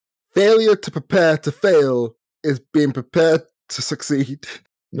Failure to prepare to fail is being prepared to succeed.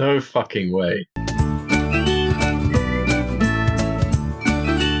 No fucking way.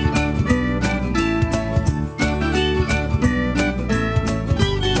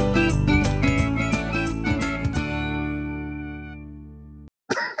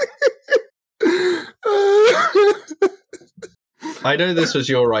 I know this was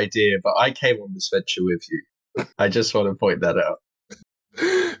your idea, but I came on this venture with you. I just want to point that out.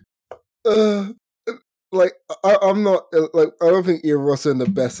 I'm not I don't think either of us are in the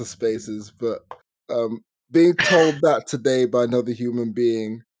best of spaces, but being told that today by another human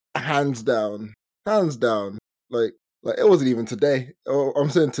being, hands down, like it wasn't even today. Oh, I'm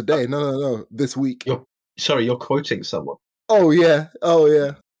saying today. No, this week. You're quoting someone. Oh yeah.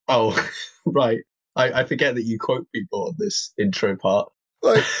 Oh, right. I forget that you quote people on this intro part.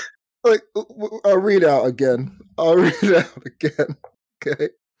 I'll read out again. Okay.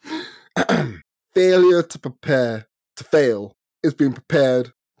 Failure to prepare to fail is being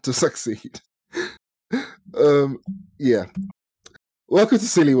prepared to succeed. Yeah. Welcome to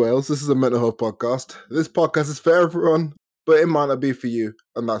Silly Whales. This is a mental health podcast. This podcast is for everyone, but it might not be for you,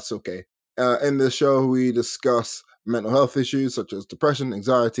 and that's okay. In this show, we discuss mental health issues such as depression,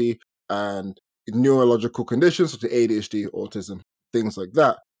 anxiety, and neurological conditions such as ADHD, autism, things like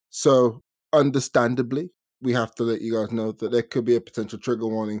that. So, understandably, we have to let you guys know that there could be a potential trigger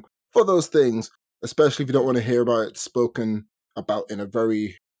warning for those things, especially if you don't want to hear about it spoken about in a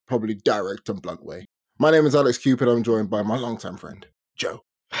very probably direct and blunt way. My name is Alex Cupid. I'm joined by my longtime friend, Joe.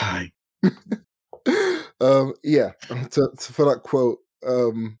 Hi. For that quote,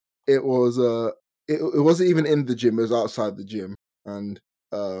 it wasn't even in the gym, it was outside the gym. And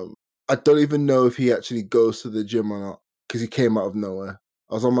I don't even know if he actually goes to the gym or not, because he came out of nowhere.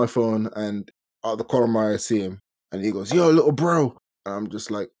 I was on my phone and out of the corner of my eye I see him and he goes, "Yo, little bro." And I'm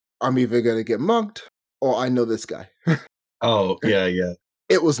just like, I'm either gonna get mugged or I know this guy. Oh, yeah.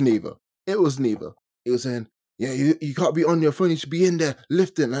 It was neither. He was saying, "Yeah, you can't be on your phone. You should be in there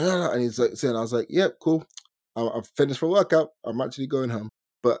lifting." And he's like saying, I was like, "Yep, cool. I've finished my workout. I'm actually going home."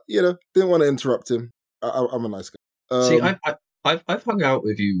 But didn't want to interrupt him. I'm a nice guy. See, I've hung out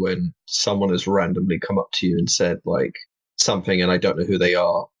with you when someone has randomly come up to you and said like something, and I don't know who they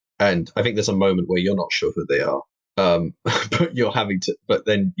are, and I think there's a moment where you're not sure who they are, but you're having to. But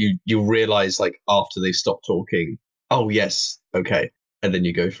then you realize like after they stop talking, oh yes, okay, and then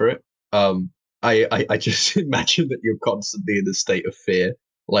you go for it. I just imagine that you're constantly in a state of fear,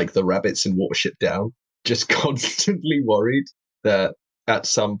 like the rabbits in Watership Down, just constantly worried that at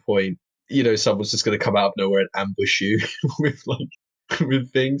some point, someone's just going to come out of nowhere and ambush you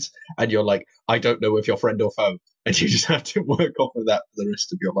with things, and you're like, I don't know if you're friend or foe, and you just have to work off of that for the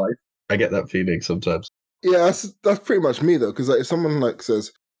rest of your life. I get that feeling sometimes. Yeah, that's pretty much me though, because like if someone like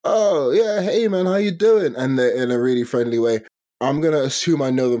says, "Oh yeah, hey man, how you doing?" and they're in a really friendly way, I'm gonna assume I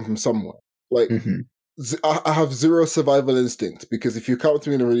know them from somewhere. Like I have zero survival instinct, because if you come to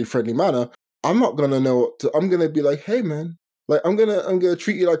me in a really friendly manner, I'm not gonna know what to. I'm gonna be like, "Hey man," like I'm gonna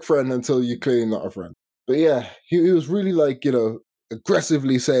treat you like friend until you're clearly not a friend. But yeah, he was really like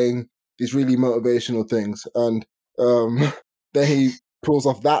aggressively saying these really motivational things, and then he pulls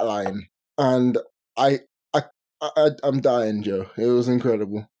off that line, and I'm dying, Joe. It was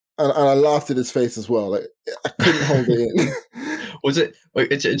incredible. And I laughed at his face as well. Like I couldn't hold it in. Was it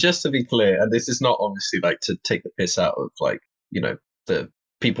just to be clear, and this is not obviously like to take the piss out of like, the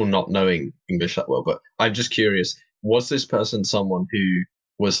people not knowing English that well, but I'm just curious, was this person someone who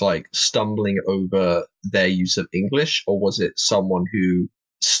was like stumbling over their use of English, or was it someone who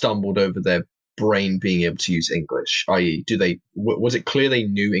stumbled over their brain being able to use English? I.e., was it clear they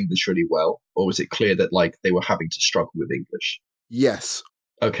knew English really well, or was it clear that like they were having to struggle with English? Yes.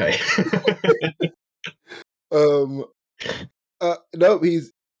 Okay. No,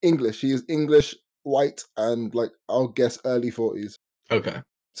 he's English. He is English, white, and like I'll guess early 40s. Okay.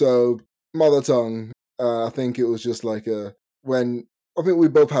 So mother tongue. I think it was just like when I think we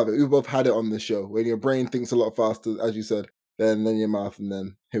both have it. We both had it on this show when your brain thinks a lot faster, as you said, than your mouth, and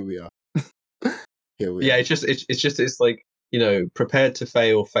then here we are. Yeah, it's like, prepared to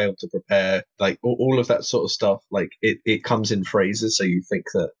fail, failed to prepare, like all of that sort of stuff. Like it comes in phrases, so you think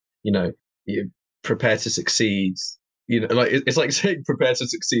that you prepare to succeed. Like it's like saying prepare to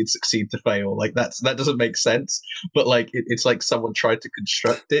succeed, succeed to fail. Like that doesn't make sense. But like it's like someone tried to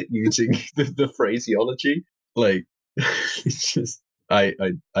construct it using the phraseology. Like it's just I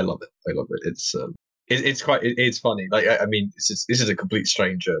love it. I love it. It's funny. Like I mean, this is a complete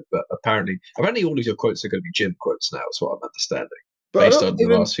stranger, but apparently all of your quotes are going to be gym quotes now. Is what I'm understanding, but based on the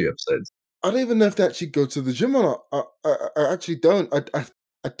last few episodes. I don't even know if they actually go to the gym or not. I actually don't.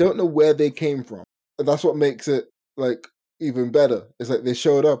 I don't know where they came from. And that's what makes it like even better. It's like they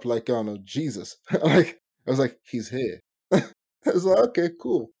showed up like, oh no, Jesus. Like I was like, he's here. I was like, okay,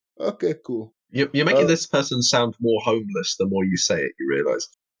 cool. Okay, cool. You're Uh, making this person sound more homeless the more you say it. You realize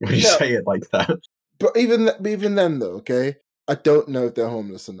when you no, say it like that. but even then though, okay, I don't know if they're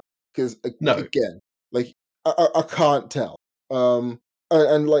homeless or not because No, again, like I can't tell. And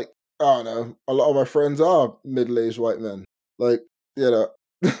like I don't know, a lot of my friends are middle aged white men. Like you know,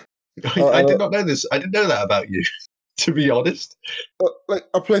 I I did don't, not know this. I didn't know that about you. To be honest, like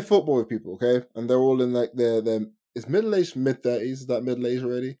I play football with people, okay, and they're all in like their is middle aged mid 30s. Is that middle aged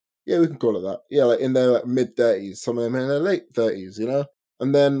already? Yeah, we can call it that. Yeah, like in their like mid 30s. Some of them in their late 30s.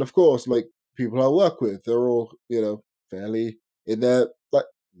 And then of course like people I work with, they're all fairly in their like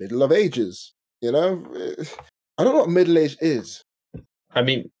middle of ages. I don't know what middle age is. I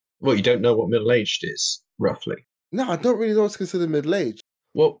mean, well, you don't know what middle aged is roughly. No, I don't really know what's considered middle age.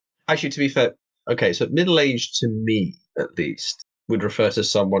 Well, actually, to be fair, okay, so middle aged to me, at least, would refer to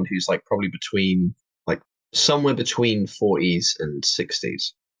someone who's like probably between, like, somewhere between 40s and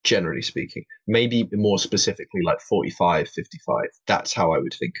 60s, generally speaking. Maybe more specifically, like 45, 55. That's how I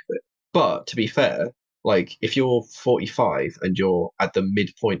would think of it. But to be fair, like, if you're 45 and you're at the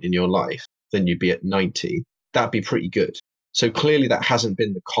midpoint in your life, then you'd be at 90. That'd be pretty good. So clearly, that hasn't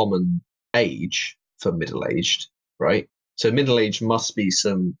been the common age for middle aged, right? So middle age must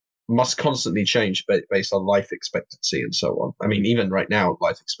constantly change based on life expectancy and so on. I mean, even right now,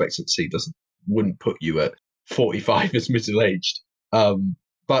 life expectancy wouldn't put you at 45 as middle aged.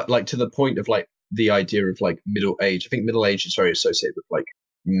 But like to the point of like the idea of like middle age, I think middle age is very associated with like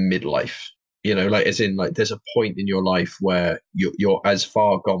midlife. Like as in like there's a point in your life where you're as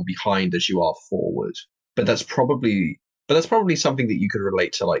far gone behind as you are forward. But that's probably something that you could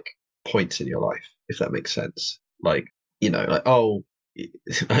relate to like points in your life, if that makes sense. Like, oh,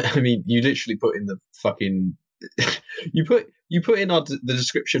 I mean, you literally put in the fucking you put in the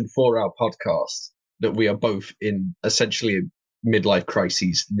description for our podcast that we are both in essentially midlife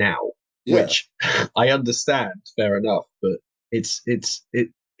crises now, Yeah. which I understand, fair enough, but it's it's it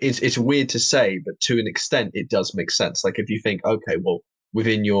it's weird to say, but to an extent, it does make sense. Like if you think, okay, well,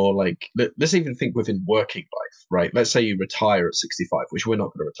 within your like, let's even think within working life, right? Let's say you retire at 65, which we're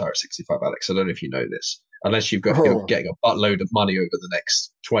not going to retire at 65, Alex. I don't know if you know this. Unless you're Oh, getting a buttload of money over the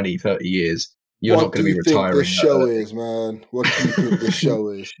next 20, 30 years, you're not what going do to be you think this retiring show is, man? What do you think this show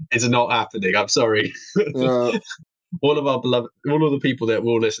is? it's not happening. I'm sorry. You know, All of our beloved, all of the people that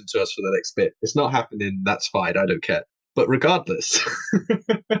will listen to us for the next bit, it's not happening. That's fine. I don't care. But regardless,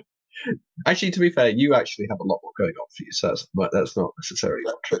 actually, to be fair, you actually have a lot more going on for you, so that's not necessarily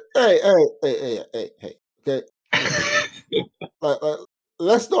not hey, okay, true. like,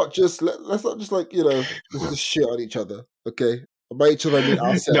 let's not just like just shit on each other, okay? By each other, I mean No,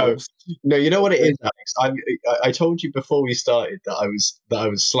 ourselves. no, you know what it Okay? is, Alex. I told you before we started that I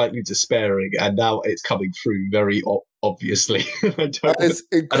was slightly despairing, and now it's coming through very obviously. I And don't want. it's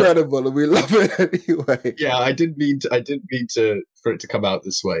incredible, and we love it anyway. Yeah, I didn't mean for it to come out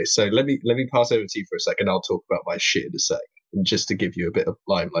this way. So let me pass over to you for a second. I'll talk about my shit in a sec, and just to give you a bit of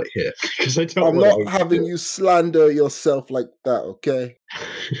limelight here, because I don't I'm want to not overdo having you slander yourself like that, okay?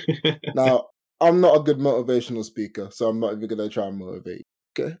 it. Now, I'm not a good motivational speaker, so I'm not even going to try and motivate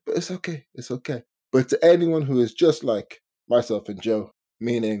you. Okay? But it's okay. It's okay. But to anyone who is just like myself and Joe,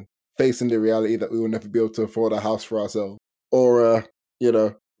 meaning facing the reality that we will never be able to afford a house for ourselves or, you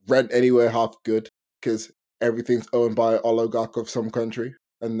know, rent anywhere half good because everything's owned by an oligarch of some country.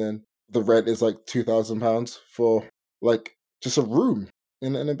 And then the rent is like £2,000 for like just a room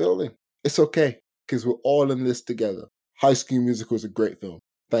in a building. It's okay because we're all in this together. High School Musical is a great film.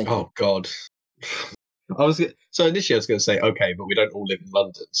 Thank you. Oh God. So initially I was going to say okay, but we don't all live in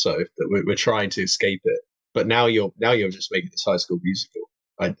London, so we're trying to escape it. But now you're just making this High School Musical.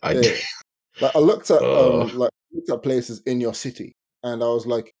 I Yeah. Like I looked at uh, places in your city and I was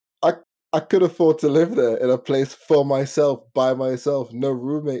like, I I could afford to live there in a place for myself, by myself, no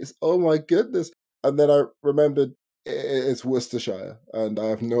roommates. Oh my goodness. And then I remembered it's Worcestershire and I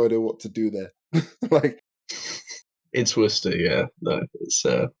have no idea what to do there. Like it's Worcester, yeah. No, it's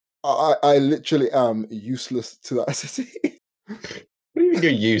I literally am useless to that city. what do you mean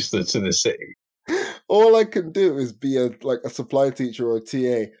you're used to the city? All I can do is be a supply teacher or a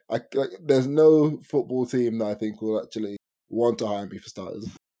TA. There's no football team that I think will actually want to hire me for starters.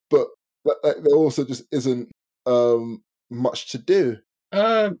 But there also just isn't much to do.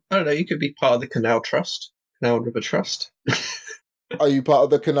 I don't know. You could be part of the Canal River Trust. Are you part of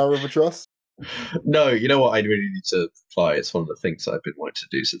the Canal River Trust? No, you know what? I really need to apply. It's one of the things I've been wanting to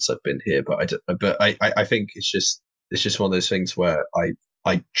do since I've been here, but I think it's just one of those things where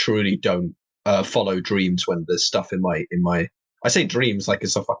I truly don't follow dreams when there's stuff in my. I say dreams like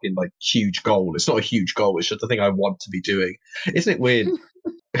it's a fucking like huge goal. It's not a huge goal. It's just a thing I want to be doing. Isn't it weird?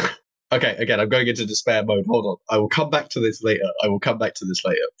 Okay, again, I'm going into despair mode. Hold on. I will come back to this later. I will come back to this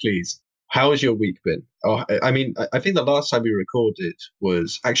later. Please. How has your week been? Oh, I mean, I think the last time we recorded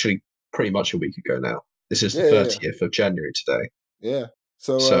was actually pretty much a week ago now. This is the Yeah, yeah, yeah. 30th of January today. Yeah.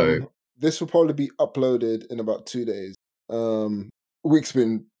 So So, this will probably be uploaded in about 2 days. Um week's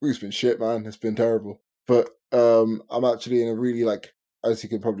been shit, man. It's been terrible. But I'm actually in a really like, as you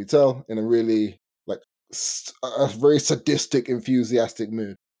can probably tell, in a really like a very sadistic, enthusiastic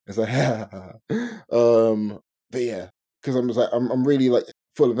mood. It's like but yeah, because I'm just like I'm really like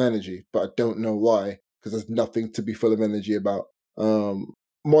full of energy, but I don't know why, because there's nothing to be full of energy about. Um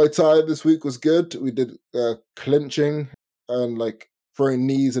Muay Thai this week was good. We did clinching and like throwing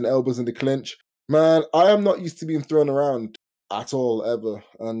knees and elbows in the clinch. Man, I am not used to being thrown around at all ever,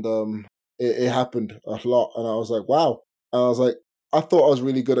 and it happened a lot, and I was like, wow. And I was like, I thought I was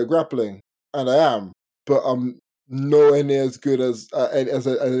really good at grappling, and I am, but I'm nowhere near as good as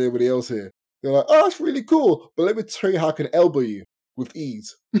anybody else here. They're like, oh, that's really cool, but let me tell you how I can elbow you with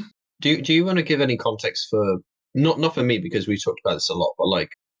ease. do you want to give any context for not for me because we talked about this a lot, but like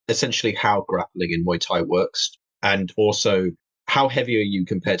essentially how grappling in Muay Thai works, and also how heavy are you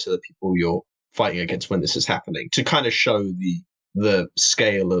compared to the people you're fighting against when this is happening, to kind of show the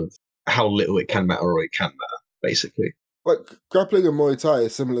scale of how little it can matter or it can matter, basically. Like grappling and Muay Thai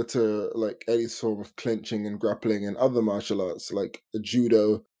is similar to like any sort of clinching and grappling and other martial arts, like a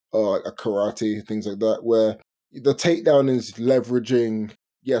judo or like a karate, things like that, where the takedown is leveraging.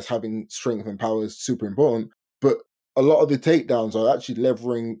 Yes, having strength and power is super important, but a lot of the takedowns are actually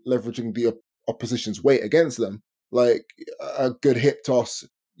leveraging the opposition's weight against them. Like a good hip toss,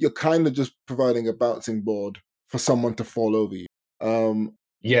 you're kind of just providing a bouncing board for someone to fall over you. Um,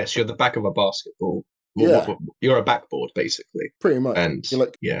 Yes, you're the back of a basketball. yeah, You're a backboard, basically. pretty much. And You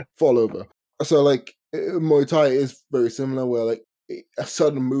like yeah. fall over. So like Muay Thai is very similar, where like a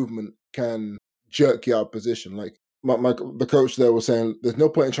sudden movement can jerk you out of position. Like the coach there was saying, there's no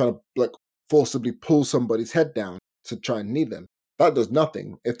point in trying to like forcibly pull somebody's head down to try and knee them. That does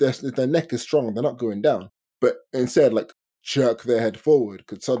nothing. If their neck is strong, they're not going down. But instead, like jerk their head forward,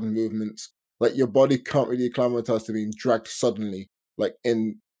 because sudden movements, like your body can't really acclimatize to being dragged suddenly, like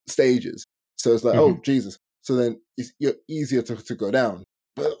in stages. So it's like, oh Mhm. Jesus. So then you're easier to go down.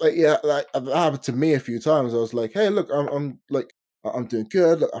 But like, yeah, like that happened to me a few times. I was like, hey, look, I'm like, I'm doing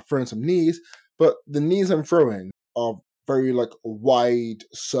good. Look, I'm throwing some knees, but the knees I'm throwing are very like wide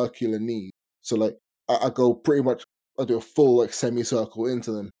circular knees. So like, I go pretty much, I do a full like semicircle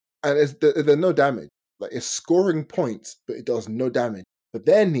into them, and there's no damage. Like it's scoring points, but it does no damage. But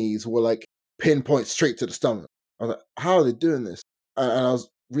their knees were like pinpoint straight to the stomach. I was like, how are they doing this? And I was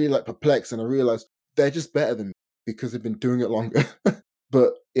really like perplexed, and I realized they're just better than me because they've been doing it longer.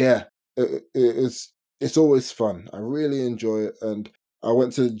 But yeah, it's always fun. I really enjoy it, and I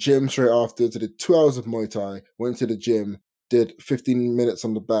went to the gym straight after. Did 2 hours of Muay Thai. Went to the gym, did 15 minutes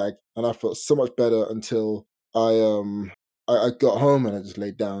on the bag, and I felt so much better until I got home and I just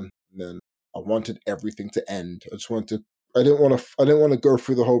laid down. And then I wanted everything to end. I just wanted to. I didn't want to go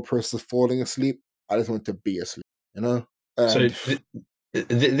through the whole process of falling asleep. I just wanted to be asleep. You know. So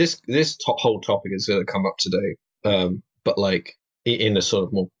And this whole topic is going to come up today, but like in a sort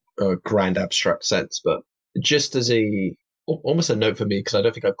of more grand abstract sense. But just as almost a note for me, because I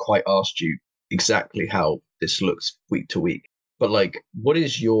don't think I've quite asked you exactly how this looks week to week. But like, what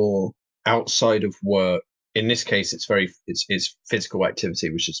is your outside of work? In this case, it's physical activity,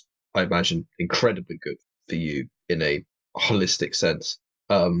 which is, I imagine, incredibly good for you in a holistic sense.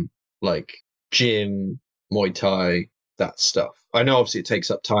 Um, like gym, Muay Thai, that stuff. I know obviously it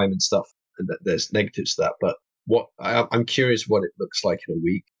takes up time and stuff, and that there's negatives to that. But I'm curious what it looks like in a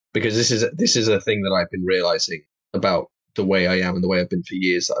week, because this is a thing that I've been realizing about the way I am and the way I've been for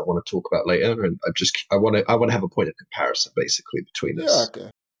years that I want to talk about later, and I want to have a point of comparison basically between yeah, us. okay.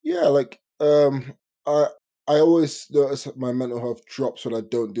 Yeah, like I I always notice that my mental health drops when I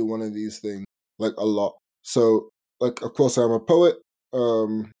don't do one of these things like a lot. So like of course I'm a poet,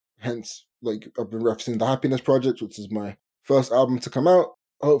 hence like I've been referencing the Happiness Project, which is my first album to come out.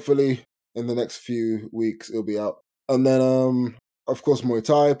 Hopefully in the next few weeks it'll be out. And then of course Muay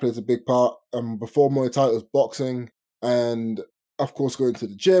Thai plays a big part. Before Muay Thai it was boxing, and of course going to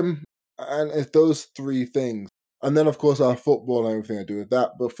the gym, and it's those three things. And then, of course, I have football and everything I do with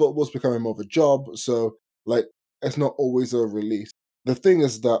that. But football's becoming more of a job. So, like, it's not always a release. The thing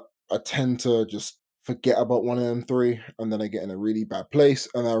is that I tend to just forget about one of them three. And then I get in a really bad place.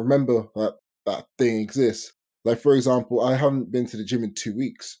 And I remember that that thing exists. Like, for example, I haven't been to the gym in 2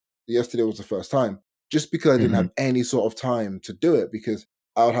 weeks. Yesterday was the first time, just because I didn't have any sort of time to do it, because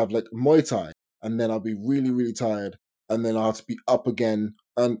I would have like Muay Thai, and then I'll be really, really tired, and then I'll have to be up again.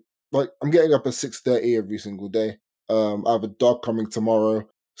 And like, I'm getting up at 6:30 every single day. I have a dog coming tomorrow,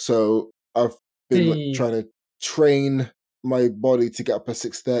 so I've been like Hey. trying to train my body to get up at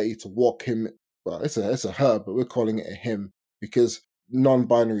 6:30 to walk him. Well, it's a her, but we're calling it a him because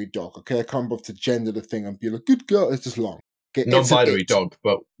non-binary dog. Okay, I can't bother to gender the thing and be like, good girl. It's just long. Okay, it's an Non-binary it. dog,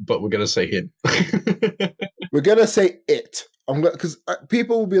 but we're gonna say him. We're gonna say it. I'm gonna, because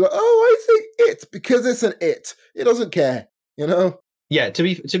people will be like, oh, I say it because it's an it. It doesn't care, you know. Yeah, to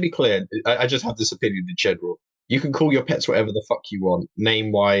be clear, I just have this opinion in general. You can call your pets whatever the fuck you want,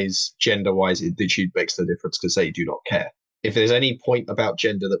 name wise, gender wise. It literally makes no difference because they do not care. If there's any point about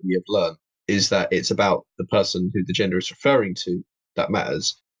gender that we have learned, is that it's about the person who the gender is referring to that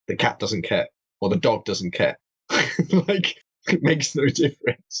matters. The cat doesn't care, or the dog doesn't care. Like, it makes no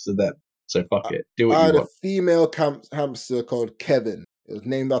difference to them. So fuck it, do what I you had a want. female hamster called Kevin. It was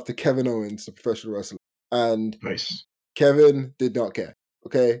named after Kevin Owens, the professional wrestler, and Nice. Kevin did not care.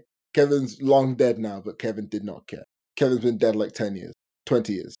 Okay, Kevin's long dead now, but Kevin did not care. Kevin's been dead like 10 years,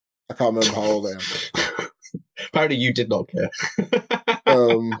 20 years. I can't remember how old I am. Apparently, you did not care.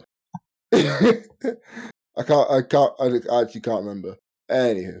 Um, I actually can't remember.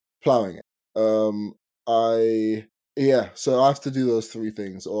 Anywho, plowing it. I yeah. So I have to do those three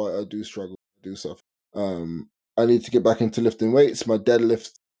things, or I do struggle to do stuff. Um, I need to get back into lifting weights. My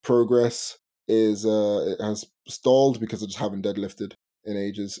deadlift progress is it has stalled because I just haven't deadlifted in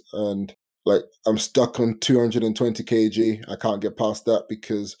ages, and like I'm stuck on 220 kg. I can't get past that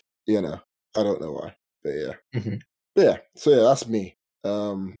because I don't know why, but yeah. Mhm. But yeah, so yeah, that's me.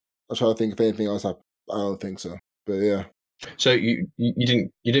 I'm trying to think if anything else happened. I don't think so. But yeah, So you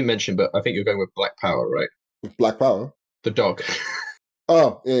didn't mention, but I think you're going with Black Power, right? with Black Power. The dog.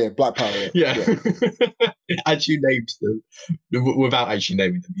 Oh yeah, Black Power. Yeah, Yeah. yeah, As you named them, without actually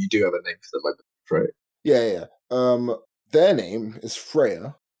naming them, you do have a name for them, I believe, right? yeah, yeah. Their name is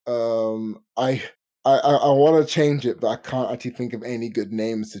Freya. I I want to change it, but I can't actually think of any good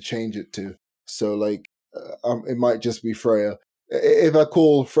names to change it to. So like, it might just be Freya. If I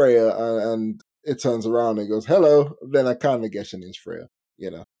call Freya and it turns around and goes hello, then I kind of guess your name's Freya.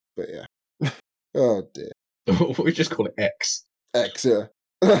 But yeah. Oh dear. We just call it X. X, yeah.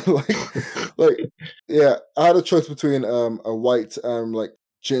 like like yeah, I had a choice between a white like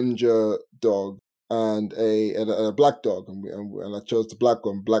ginger dog and a black dog, and I chose the black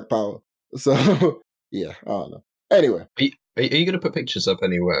one, Black Power. So yeah, I don't know. Anyway, Are you going to put pictures up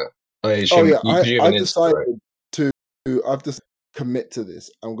anywhere? I oh assume yeah, because you have an I've Insta, decided right? to I've just commit to this.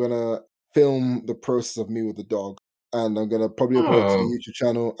 I'm gonna film the process of me with the dog, and I'm gonna probably upload it to the Oh, YouTube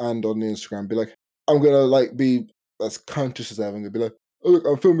channel and on the Instagram. Be like, I'm gonna like be as conscious as ever. I'm gonna be like, oh look,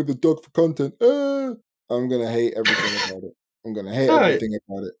 I'm filming the dog for content. I'm gonna hate everything about it. I'm gonna hate no, everything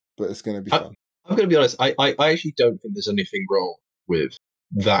about it, but it's gonna be I, fun. I'm going to be honest. I actually don't think there's anything wrong with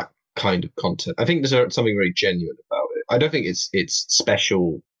that kind of content. I think there's something very genuine about it. I don't think it's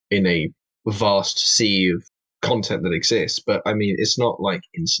special in a vast sea of content that exists, but I mean, it's not like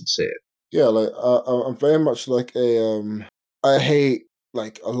insincere. Yeah, like I'm very much like a. I hate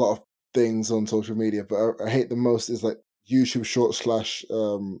like a lot of things on social media, but I hate the most is like YouTube short slash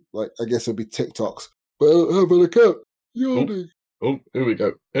like I guess it'll be TikToks. But I don't have an account. Oh, Yawning. oh, here we go.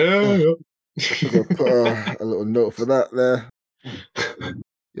 Ugh, Yeah. I'm gonna put a little note for that there.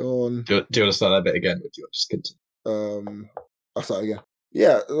 Yawn. Do you want to start that bit again, or do you want to just continue? I'll start again.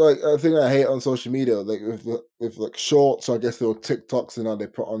 Yeah, like I think I hate on social media, like with like shorts, I guess they're TikToks and now they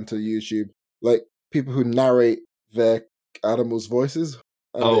put onto YouTube, like people who narrate their animals' voices,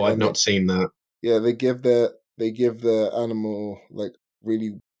 and Oh, I've not seen that. yeah, they give their animal like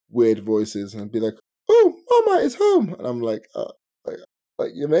really weird voices and be like, "Oh, Mama is home," and I'm like,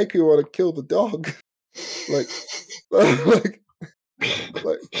 like you make me want to kill the dog, like, like,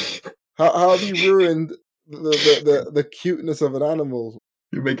 like how have you ruined the cuteness of an animal?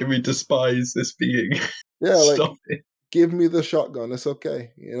 You're making me despise this being. Yeah, like Stop it. give me the shotgun. It's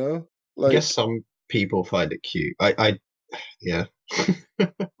okay, I guess Like, some people find it cute. Yeah.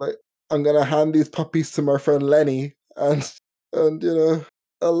 like I'm gonna hand these puppies to my friend Lenny, and I'll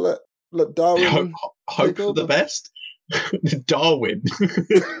let hope, Darwin hope take for the over. best. Darwin.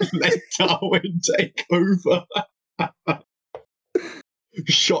 Let Darwin take over.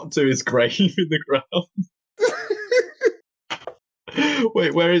 Shot to his grave in the ground.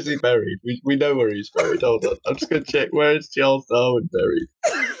 Wait, where is he buried? We know where he's buried. Hold on. I'm just going to check. Where is Charles Darwin buried?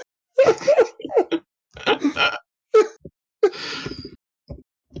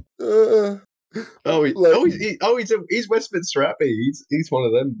 uh, Like He's Westminster Abbey. He's one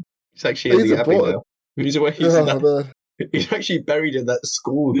of them. He's actually in he's the Abbey important. now. He's in Oh that. man. He's actually buried in that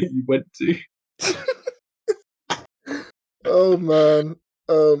school that you went to. Oh man.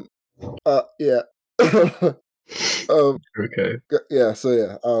 Yeah. um. Okay. Yeah. So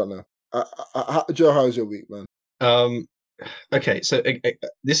yeah. I don't know. Joe, how's your week, man? Um. Okay. So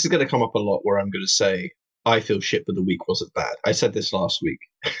this is going to come up a lot where I'm going to say I feel shit, but the week wasn't bad. I said this last week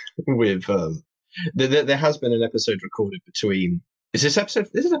with there has been an episode recorded between. Is this episode?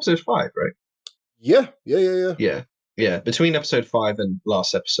 This is episode 5, right? Yeah. Yeah. Yeah. Yeah. Yeah, yeah. Between episode 5 and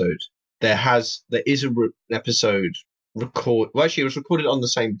last episode, there is an episode record. Well, actually, it was recorded on the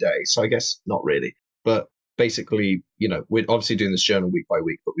same day, so I guess not really. But basically, we're obviously doing this journal week by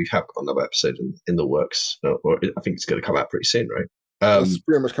week, but we've had another episode in the works, or I think it's going to come out pretty soon, right? It's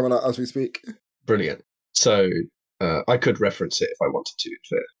pretty much coming out as we speak. Brilliant. So I could reference it if I wanted to.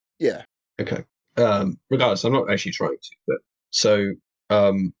 Fair. Yeah. Okay. Regardless, I'm not actually trying to. But so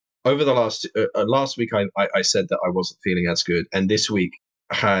um, over the last week, I said that I wasn't feeling as good, and this week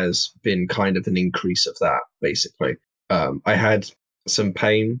has been kind of an increase of that. Basically, I had some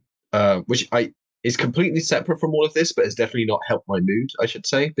pain, which I is completely separate from all of this, but has definitely not helped my mood. I should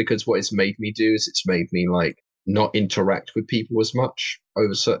say, because what it's made me do is it's made me like not interact with people as much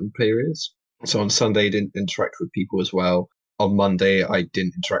over certain periods. So on Sunday, I didn't interact with people as well. On Monday, I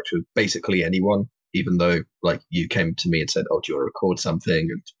didn't interact with basically anyone, even though like you came to me and said, "Oh, do you want to record something?"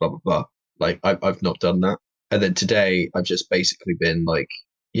 and blah blah blah. Like I've not done that. And then today, I've just basically been like,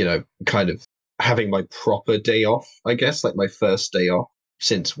 kind of having my proper day off. I guess like my first day off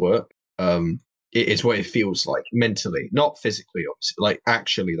since work. It's what it feels like mentally, not physically, obviously. Like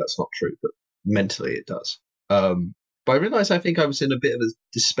actually, that's not true, but mentally it does. But I realized I think I was in a bit of a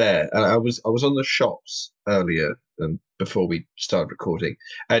despair, and I was on the shops earlier before we started recording,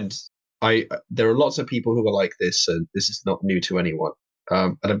 and I there are lots of people who are like this, and this is not new to anyone.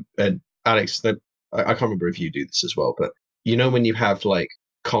 And Alex, I can't remember if you do this as well, but when you have like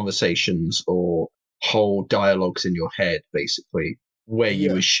conversations or whole dialogues in your head, basically, where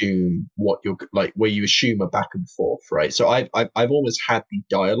you Yeah. assume what you're like, where you assume a back and forth, right? So I've always had the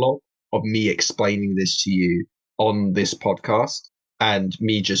dialogue of me explaining this to you on this podcast and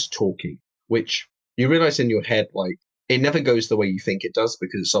me just talking, which you realize in your head, like it never goes the way you think it does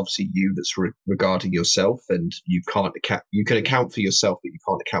because it's obviously you that's regarding yourself, and you can account for yourself, but you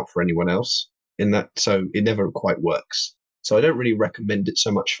can't account for anyone else in that. So it never quite works. So I don't really recommend it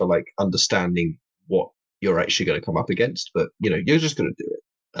so much for like understanding what you're actually going to come up against, but you're just going to do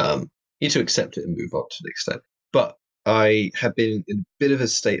it. You need to accept it and move on to the extent. But I have been in a bit of a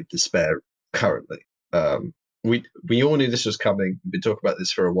state of despair currently. Um, we all knew this was coming. We've been talking about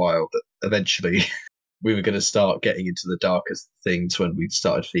this for a while, but eventually we were going to start getting into the darkest things when we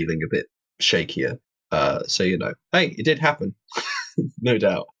started feeling a bit shakier. So hey, it did happen, no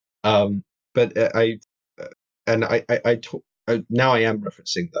doubt. Um, but and I talk, now I am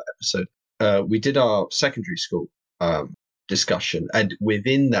referencing that episode. We did our secondary school discussion, and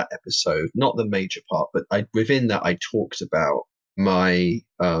within that episode, not the major part, but within that I talked about my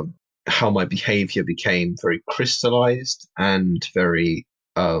how my behavior became very crystallized and very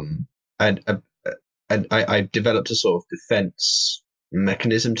and I developed a sort of defense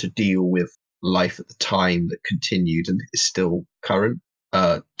mechanism to deal with life at the time that continued and is still current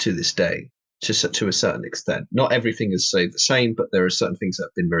to this day to a certain extent. Not everything is stayed the same, but there are certain things that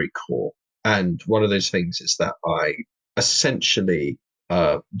have been very core. And one of those things is that I essentially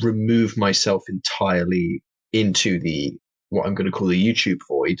remove myself entirely into the what I'm going to call the YouTube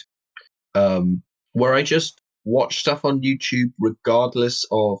void, um, where I just watch stuff on YouTube regardless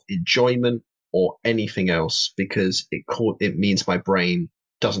of enjoyment or anything else because it means my brain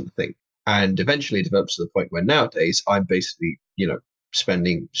doesn't think. And eventually it develops to the point where nowadays I'm basically,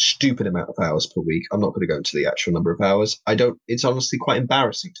 spending stupid amount of hours per week. I'm not going to go into the actual number of hours. I don't. It's honestly quite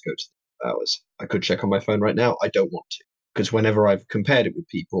embarrassing to go to the hours. I could check on my phone right now. I don't want to because whenever I've compared it with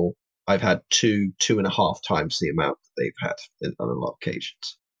people, I've had two and a half times the amount that they've had on a lot of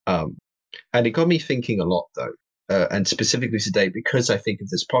occasions. Um, and it got me thinking a lot, though, and specifically today because I think of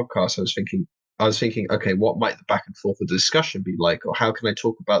this podcast. I was thinking, okay, what might the back and forth of the discussion be like, or how can I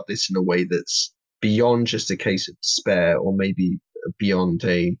talk about this in a way that's beyond just a case of despair, or maybe beyond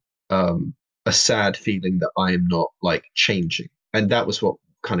a sad feeling that I am not like changing. And that was what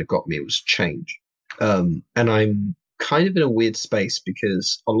kind of got me, was change. And I'm kind of in a weird space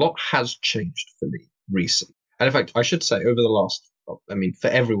because a lot has changed for me recently. And in fact, I should say over the last, I mean, for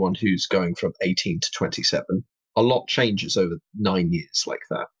everyone who's going from 18 to 27, a lot changes over 9 years like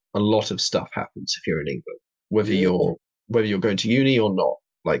that. A lot of stuff happens if you're in England, whether Yeah. you're whether you're going to uni or not.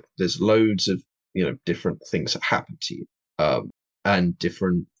 like there's loads of different things that happen to you, and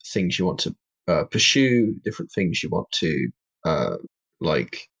different things you want to pursue, different things you want to uh,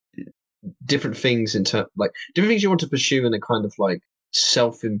 like different things in terms like different things you want to pursue in a kind of like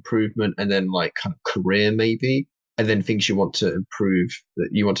self improvement, and then like kind of career maybe, and then things you want to improve that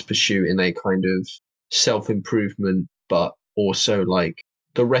you want to pursue in a kind of self improvement, but also like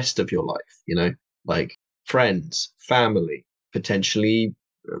the rest of your life, like friends, family, potentially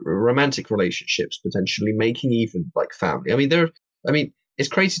romantic relationships, potentially making even like family. I mean, it's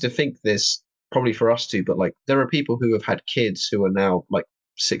crazy to think this probably for us too, but like there are people who have had kids who are now like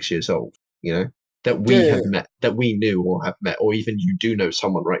 6 years old, you know, that Yeah, we yeah, have met, that we knew or have met, or even you do know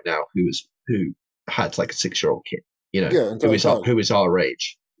someone right now who had like a 6 year old kid, yeah, entirely. who is our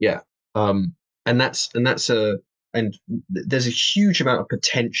age. Yeah. Um, and that's a and there's a huge amount of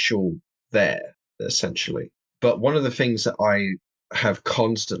potential there, essentially. But one of the things that I have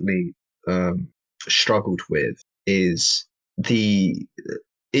constantly um, struggled with is the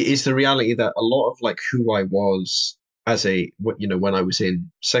the reality that a lot of like who I was as when I was in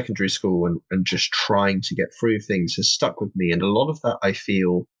secondary school and just trying to get through things has stuck with me, and a lot of that I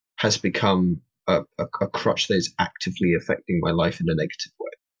feel has become a crutch that is actively affecting my life in a negative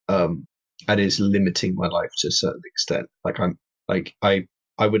way, and is limiting my life to a certain extent. Like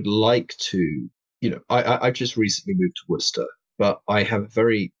I would like to, I've just recently moved to Worcester, but I have a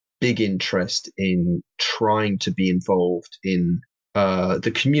very big interest in trying to be involved in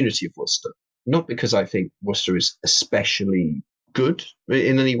the community of Worcester. Not because I think Worcester is especially good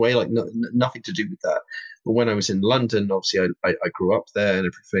in any way, like nothing to do with that. But when I was in London, obviously I grew up there and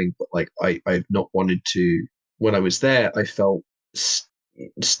everything, but like I've not wanted to. When I was there, I felt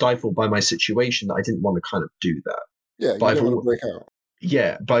stifled by my situation that I didn't want to kind of do that. Yeah, But you don't want to break out.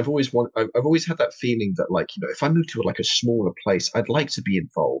 I've I've always had that feeling that like if I move to like a smaller place, I'd like to be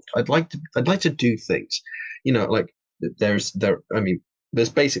involved. I'd like to do things, like I mean there's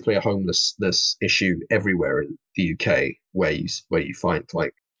basically a homelessness issue everywhere in the UK where you find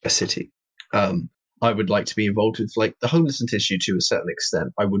like a city. um I would like to be involved with like the homelessness issue to a certain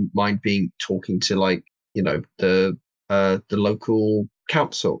extent. I wouldn't mind being talking to like the local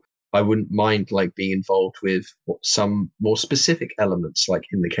council. I wouldn't mind like being involved with some more specific elements, like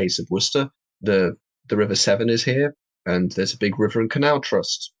in the case of Worcester, the the River Severn is here, and there's a big river and canal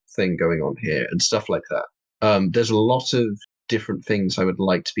trust thing going on here, and stuff like that. There's a lot of different things I would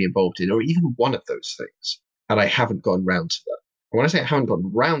like to be involved in, or even one of those things, and I haven't gotten round to that. And when I say I haven't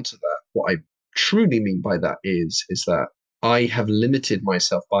gotten round to that, what I truly mean by that is that I have limited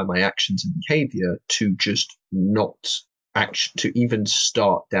myself by my actions and behavior to just not action to even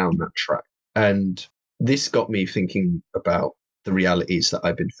start down that track. And this got me thinking about the realities that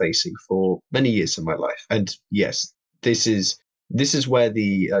I've been facing for many years in my life. And yes, this is where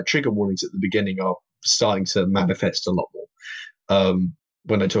the trigger warnings at the beginning are starting to manifest a lot more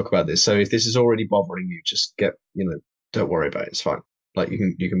when I talk about this. So if this is already bothering you, just don't worry about it. It's fine. Like you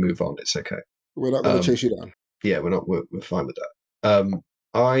can move on. It's okay. We're not going to Um, chase you down. yeah, we're fine with that.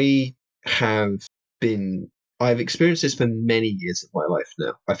 I have been I've experienced this for many years of my life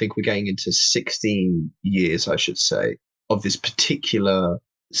now. I think we're getting into 16 years, I should say, of this particular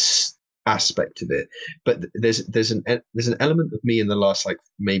aspect of it. But there's an element of me in the last like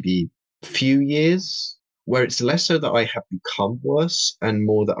maybe few years where it's less so that I have become worse and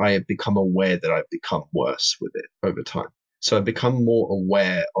more that I have become aware that I've become worse with it over time. So I've become more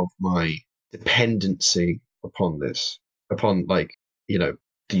aware of my dependency upon this, upon like, you know,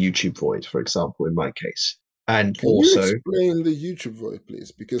 the YouTube void, for example, in my case. And Can you also, explain the YouTube voice,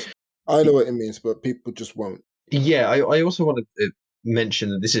 please? Because I know what it means, but people just won't. yeah, I also want to mention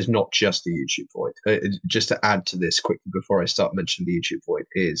that this is not just the YouTube void. Just to add to this quickly before I start mentioning the YouTube void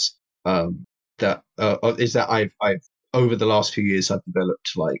um, is that I've over the last few years I've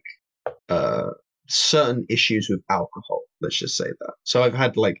developed like uh, certain issues with alcohol. Let's just say that. So I've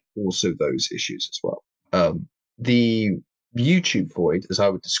had like also those issues as well. The YouTube void, as I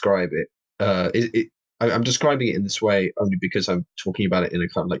would describe it, I'm describing it in this way only because I'm talking about it in a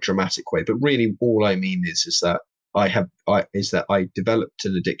kind of like dramatic way. But really, all I mean is that I developed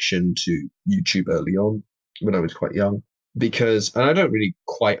an addiction to YouTube early on when I was quite young because, and I don't really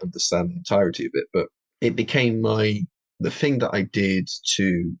quite understand the entirety of it, but it became the thing that I did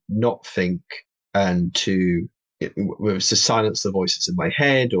to not think and whether it's to silence the voices in my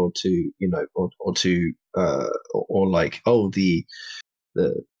head or to or to or like the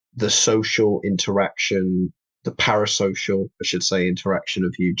the social interaction, the parasocial I should say interaction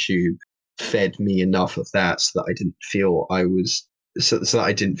of YouTube fed me enough of that so that I didn't feel I was so that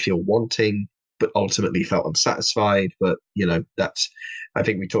I didn't feel wanting but ultimately felt unsatisfied. But that's I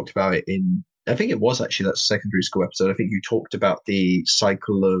think we talked about it in. I think it was actually that secondary school episode. I think you talked about the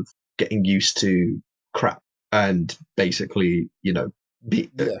cycle of getting used to crap and basically, be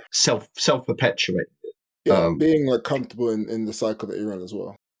Yeah, self perpetuate. yeah, Um, being like comfortable in the cycle that you're in as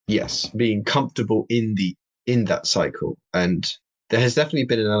well. yes, being comfortable in that cycle, and there has definitely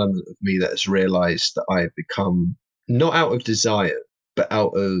been an element of me that has realized that I've become not out of desire, but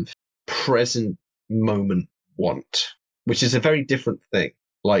out of present moment want, which is a very different thing.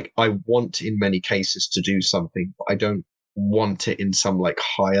 Like I want in many cases to do something, but I don't want it in some like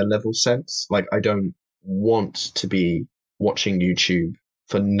higher level sense. Like I don't want to be watching YouTube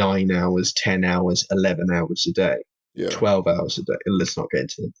for 9 hours, 10 hours, 11 hours a day, Yeah, 12 hours a day. And let's not get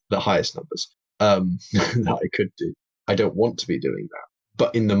into the highest numbers that I could do. I don't want to be doing that.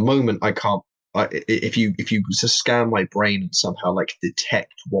 But in the moment, I can't. If you was to scan my brain and somehow like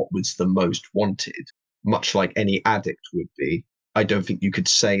detect what was the most wanted, much like any addict would be, I don't think you could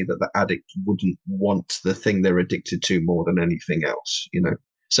say that the addict wouldn't want the thing they're addicted to more than anything else.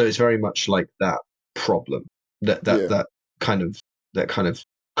 So it's very much like that problem, that that yeah, that kind of that kind of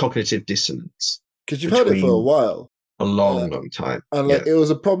cognitive dissonance because you've had it for a between while, a uh, long time. and like Yeah, it was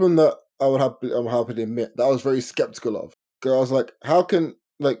a problem that I'm happy to admit that I was very skeptical of. Because I was like, how can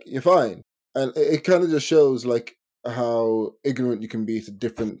like you're fine, and it kind of just shows like how ignorant you can be to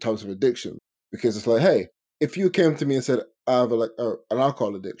different types of addiction. Because it's like, hey, if you came to me and said I have an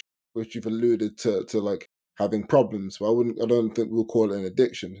alcohol addiction, which you've alluded to like having problems, but I don't think we'll call it an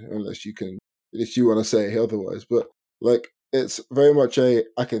addiction unless you want to say otherwise. But like it's very much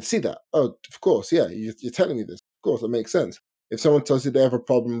I can see that. Oh, of course, yeah, you're telling me this. Of course, that makes sense. If someone tells you they have a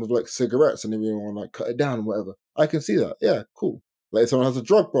problem with like cigarettes and they really want to like cut it down or whatever, I can see that. Yeah, cool. Like if someone has a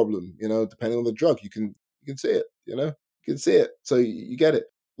drug problem, depending on the drug, you can see it. You can see it, so you get it.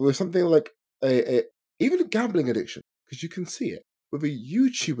 But with something like a even a gambling addiction, because you can see it. With a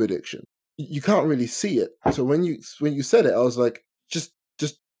YouTube addiction, you can't really see it. So when you said it, I was like, just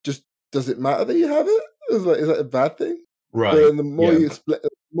does it matter that you have it? It was like, is that a bad thing? But right. then the more Yeah, you explain,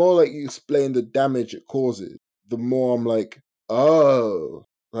 more like you explain the damage it causes, the more I'm like, oh,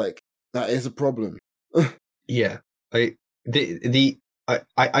 like that is a problem. yeah. I the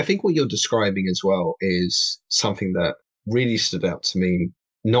I think what you're describing as well is something that really stood out to me,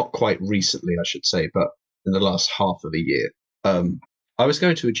 not quite recently, I should say, but in the last half of a year. Um, I was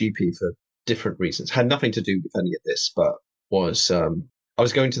going to a GP for different reasons, had nothing to do with any of this, but was I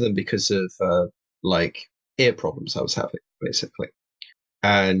was going to them because of like ear problems I was having, basically.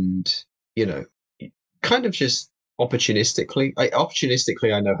 And you know kind of just opportunistically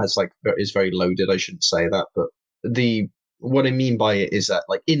I know has like is very loaded. I shouldn't say that, but the what I mean by it is that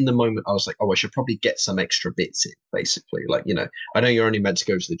like in the moment I was like, oh, I should probably get some extra bits in, basically. Like, I know you're only meant to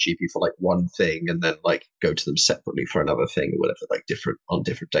go to the GP for like one thing and then like go to them separately for another thing or whatever, like different on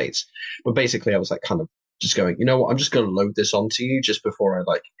different dates. But basically I was like kind of just going, you know what, I'm just going to load this onto you just before I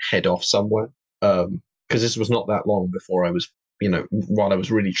like head off somewhere. Because this was not that long before I was, while I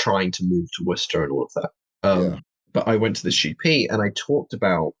was really trying to move to Worcester and all of that. Yeah, But I went to the GP and I talked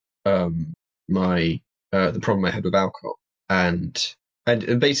about my the problem I had with alcohol, and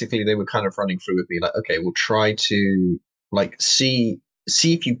and basically they were kind of running through with me like, okay, we'll try to like see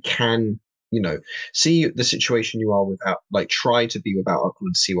if you can, you know, see the situation you are without, like try to be without alcohol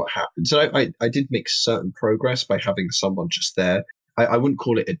and see what happens. So I did make certain progress by having someone just there. I wouldn't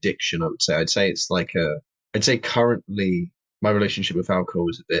call it addiction. I'd say it's like I'd say currently my relationship with alcohol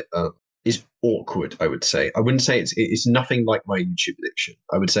is a bit is awkward. I would say I wouldn't say it's nothing like my YouTube addiction.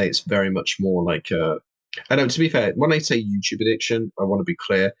 I would say it's very much more like I know, to be fair, when I say YouTube addiction, I want to be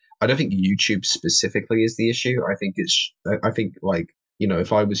clear. I don't think YouTube specifically is the issue. I think like,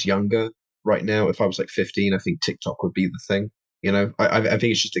 if I was younger right now, if I was like 15, I think TikTok would be the thing. I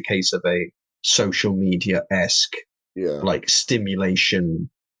think it's just a case of a social media esque yeah. like stimulation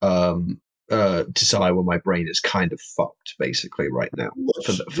desire where my brain is kind of fucked basically right now Do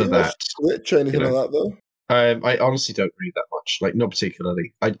for you watch that. Twitch or You anything know, like that though? I honestly don't read that much. Like, not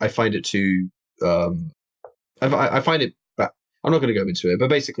particularly. I find it too. Um, I find it. But I'm not going to go into it. But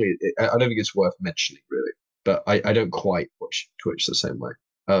basically, I don't think it's worth mentioning really. But I don't quite watch Twitch the same way.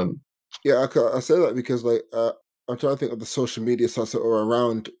 Um, Yeah, I say that because like I'm trying to think of the social media sites that were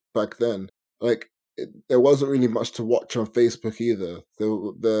around back then. Like there wasn't really much to watch on Facebook either.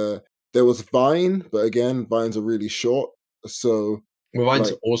 There was Vine, but again, Vines are really short. So well,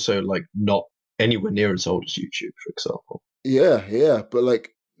 mine's like also like not anywhere near as old as YouTube, for example. yeah, but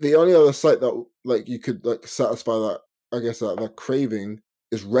like the only other site that like you could like satisfy that I guess that craving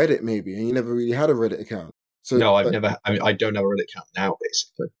is Reddit maybe, and you never really had a Reddit account. So No, I've like never. I mean, I don't have a Reddit account now,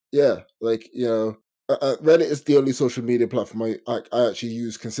 basically. yeah, Reddit is the only social media platform I actually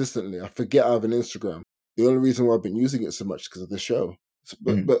use consistently. I forget I have an Instagram. The only reason why I've been using it so much is because of the show.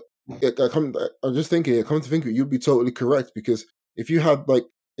 Mm, I'm just thinking. Come to think of it, you'd be totally correct, because if you had like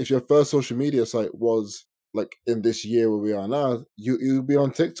if your first social media site was like in this year where we are now, you'd be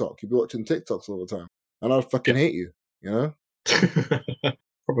on TikTok. You'd be watching TikToks all the time, and I'd fucking yeah. hate you. You know?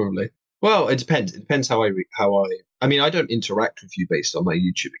 Probably. Well, it depends. It depends how I. I mean, I don't interact with you based on my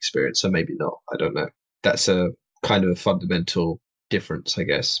YouTube experience, so maybe not. I don't know. That's a kind of a fundamental difference, I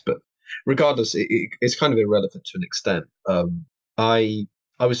guess. But regardless, it's kind of irrelevant to an extent. I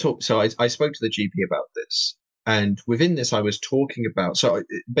I was talking. So I spoke to the GP about this, and within this, I was talking about.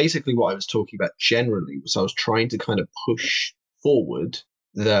 Basically, what I was talking about generally was I was trying to kind of push forward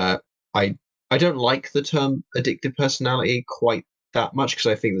that I I don't like the term addictive personality quite that much because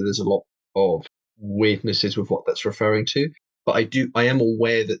I think that there's a lot of weirdnesses with what that's referring to. But I am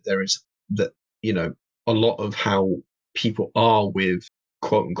aware that there is that, you know, a lot of how people are with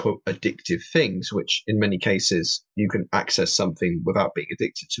quote unquote addictive things, which in many cases you can access something without being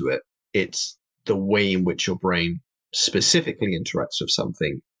addicted to it. It's the way in which your brain specifically interacts with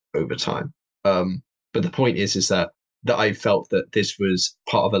something over time. But the point is that I felt that this was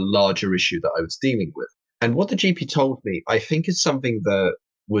part of a larger issue that I was dealing with. And what the GP told me, I think is something that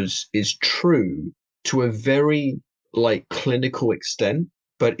is true to a very like clinical extent,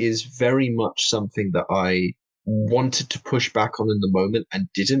 but is very much something that I wanted to push back on in the moment and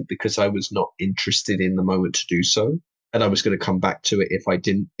didn't because I was not interested in the moment to do so. And I was going to come back to it if I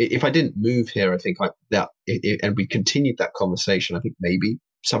didn't move here. I think and we continued that conversation. I think maybe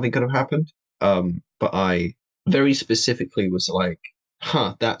something could have happened. But I very specifically was like,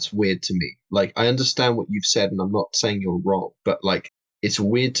 huh, that's weird to me. Like, I understand what you've said, and I'm not saying you're wrong, but like, it's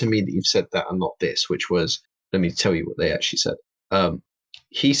weird to me that you've said that and not this, which was, let me tell you what they actually said. Um,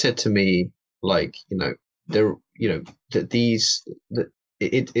 he said to me, like, there, that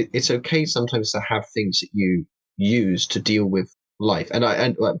it's okay sometimes to have things that you use to deal with life. And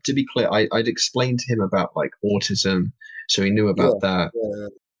to be clear, I'd explained to him about like autism, so he knew Yeah. about that,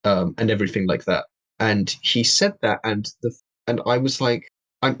 Yeah. and everything like that. And he said that, and I was like,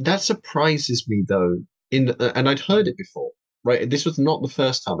 that surprises me though. And I'd heard it before, right? This was not the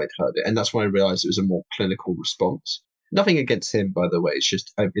first time I'd heard it, and that's when I realized it was a more clinical response. Nothing against him, by the way. It's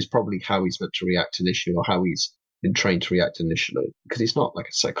just it's probably how he's meant to react initially, or how he's been trained to react initially, because he's not like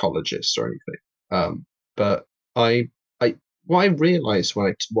a psychologist or anything. But I, I, what I realized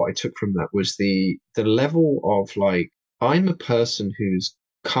what I took from that was the level of like I'm a person who's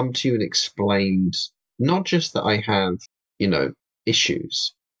come to you and explained not just that I have, you know,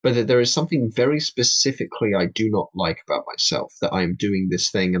 issues, but that there is something very specifically I do not like about myself, that I'm doing this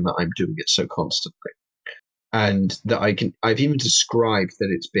thing and that I'm doing it so constantly. And that I've even described that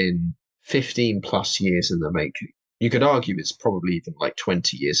it's been 15 plus years in the making. You could argue it's probably even like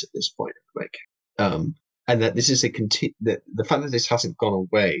 20 years at this point in the making. And that this is that the fact that this hasn't gone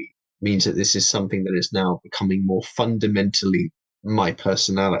away means that this is something that is now becoming more fundamentally my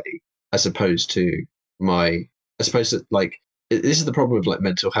personality as opposed to my, I suppose that like, this is the problem with like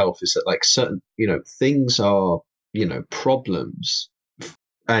mental health is that like certain, things are, problems,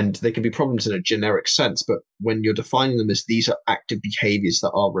 and they can be problems in a generic sense, but when you're defining them as these are active behaviors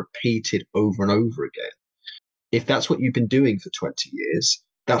that are repeated over and over again, if that's what you've been doing for 20 years,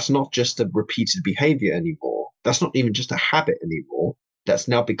 that's not just a repeated behavior anymore. That's not even just a habit anymore. That's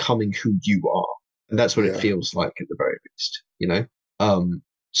now becoming who you are. And that's what it Yeah. feels like at the very least. Um,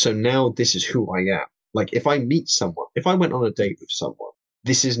 so now this is who I am. Like if I meet someone, if I went on a date with someone,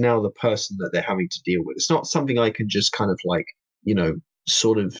 this is now the person that they're having to deal with. It's not something I can just kind of like, you know,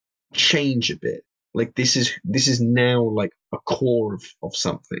 sort of change a bit. Like this is now like a core of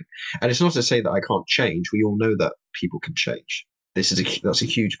something. And it's not to say that I can't change. We all know that people can change. That's a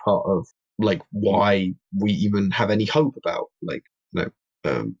huge part of like why we even have any hope about like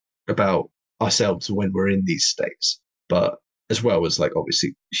you about ourselves when we're in these states. But as well as like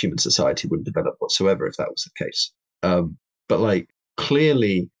obviously human society wouldn't develop whatsoever if that was the case. But like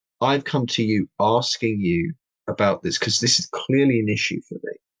clearly, I've come to you asking you about this because this is clearly an issue for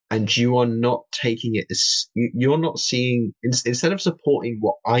me, and you are not taking it as you're not seeing instead of supporting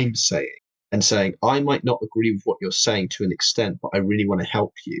what I'm saying and saying I might not agree with what you're saying to an extent, but I really want to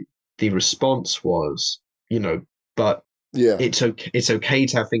help you. The response was, but Yeah. it's okay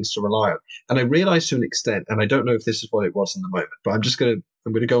to have things to rely on. And I realized to an extent, and I don't know if this is what it was in the moment, but I'm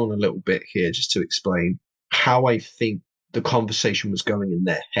gonna go on a little bit here just to explain how I think the conversation was going in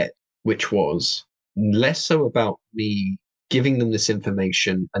their head, which was less so about me giving them this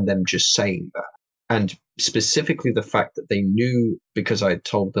information and them just saying that. And specifically the fact that they knew because I had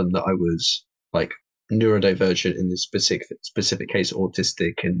told them that I was like neurodivergent in this specific case,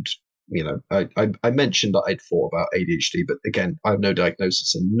 autistic, and I mentioned that I'd thought about ADHD, but again, I have no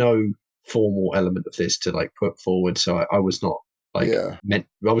diagnosis and no formal element of this to like put forward, so I was not Yeah.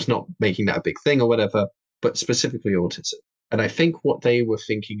 I was not making that a big thing or whatever, but specifically autism. And I think what they were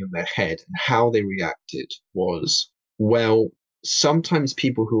thinking in their head and how they reacted was, well, sometimes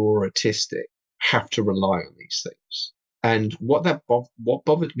people who are autistic have to rely on these things. And what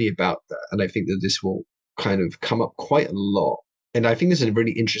bothered me about that, and I think that this will kind of come up quite a lot, and I think this is a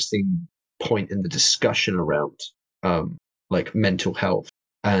really interesting point in the discussion around um, like mental health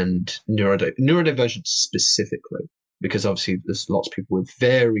and neurodivergence specifically, because obviously there's lots of people with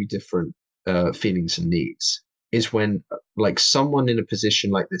very different feelings and needs, is when like someone in a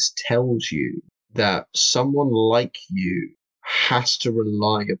position like this tells you that someone like you has to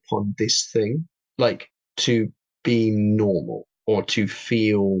rely upon this thing, like to be normal or to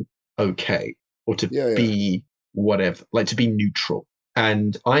feel okay or to Yeah. Yeah. be whatever, like to be neutral.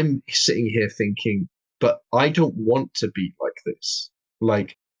 And I'm sitting here thinking, but I don't want to be like this.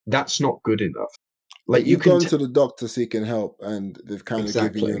 Like, that's not good enough. Like Like, you you've can gone to the doctor seeking help and they've kind of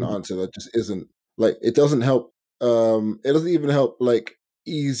given you exactly. an answer that just isn't like it doesn't help it doesn't even help like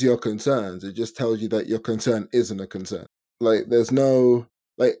ease your concerns. It just tells you that your concern isn't a concern. Like there's no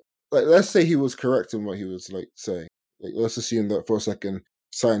like like let's say he was correct in what he was like saying. Like let's assume that for a second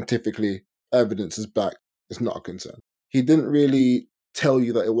scientifically evidence is back, it's not a concern. He didn't really tell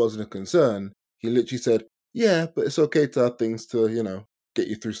you that it wasn't a concern. He literally said, "Yeah, but it's okay to have things to, get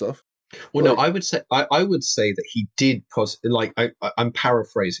you through stuff." Well, no, Like, I would say that he did like I'm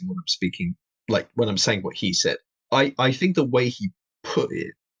paraphrasing when I'm speaking, like when I'm saying what he said. I think the way he put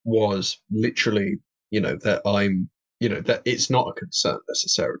it was literally, that that it's not a concern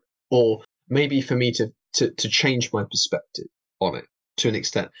necessarily, or maybe for me to change my perspective on it to an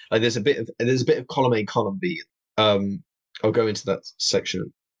extent. Like there's a bit of column A, column B. Um, I'll go into that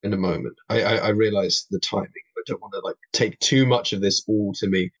section in a moment. I realize the timing. I don't want to like take too much of this all to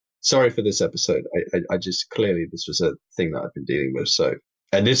me. Sorry for this episode. I just clearly this was a thing that I've been dealing with. So,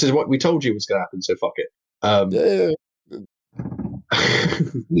 and this is what we told you was going to happen. So fuck it. Um, yeah,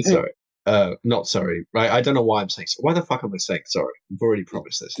 yeah. sorry. Not sorry. Right. I don't know why I'm saying so. Why the fuck am I saying sorry? I've already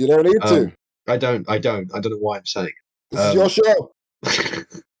promised this. You don't need to. I don't know why I'm saying it. This is your show.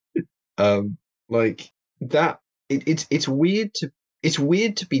 Like that. It's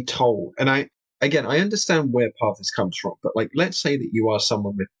weird to be told, and I understand where part of this comes from, but like let's say that you are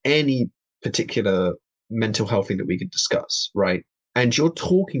someone with any particular mental health thing that we could discuss, right? And you're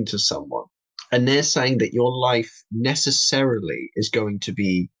talking to someone, and they're saying that your life necessarily is going to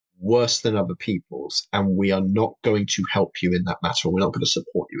be worse than other people's, and we are not going to help you in that matter, or we're not going to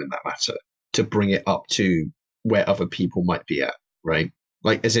support you in that matter to bring it up to where other people might be at, right?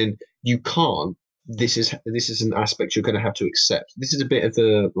 Like, as in, you can't. This is an aspect you're going to have to accept. This is a bit of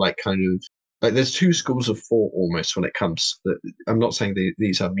the like kind of like there's two schools of thought almost when it comes. I'm not saying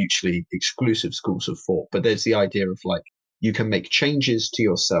these are mutually exclusive schools of thought, but there's the idea of like you can make changes to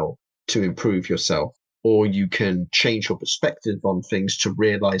yourself to improve yourself, or you can change your perspective on things to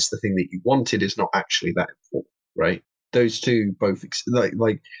realize the thing that you wanted is not actually that important, right? Those two both like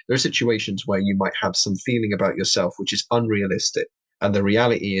there are situations where you might have some feeling about yourself which is unrealistic, and the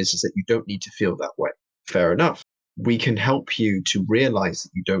reality is that you don't need to feel that way. Fair enough. We can help you to realize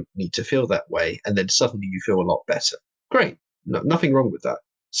that you don't need to feel that way, and then suddenly you feel a lot better. Great. No, nothing wrong with that.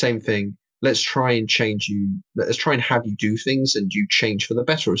 Same thing. Let's try and change you. Let's try and have you do things and you change for the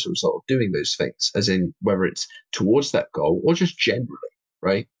better as a result of doing those things, as in whether it's towards that goal or just generally,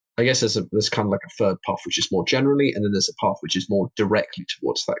 right? I guess there's kind of like a third path, which is more generally, and then there's a path which is more directly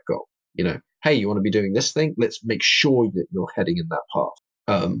towards that goal. Hey, you want to be doing this thing? Let's make sure that you're heading in that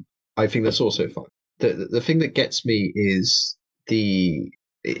path. I think that's also fun. The thing that gets me the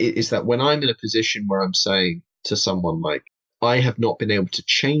is that when I'm in a position where I'm saying to someone like, I have not been able to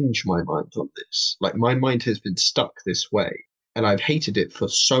change my mind on this. Like my mind has been stuck this way, and I've hated it for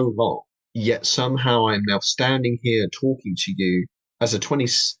so long. Yet somehow I'm now standing here talking to you as a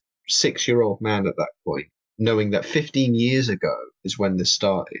 26-year-old man at that point, knowing that 15 years ago is when this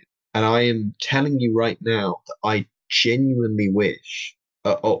started. And I am telling you right now that I genuinely wish,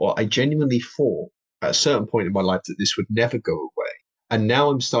 or I genuinely thought at a certain point in my life that this would never go away. And now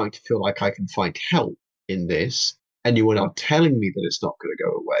I'm starting to feel like I can find help in this. And you are now telling me that it's not going to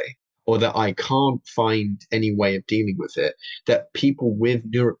go away, or that I can't find any way of dealing with it, that people with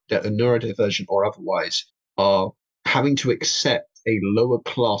that are neurodivergent or otherwise are having to accept a lower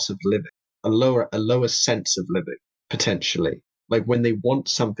class of living, a lower sense of living, potentially. Like when they want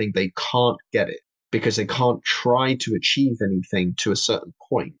something, they can't get it because they can't try to achieve anything to a certain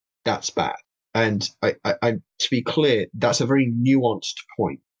point. That's bad. And to be clear, that's a very nuanced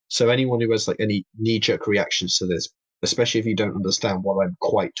point. So anyone who has like any knee-jerk reactions to this, especially if you don't understand what I'm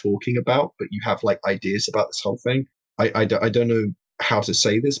quite talking about, but you have like ideas about this whole thing, I don't know how to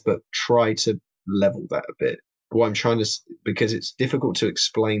say this, but try to level that a bit. What I'm trying to, because it's difficult to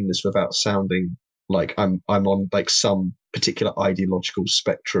explain this without sounding like I'm on like some particular ideological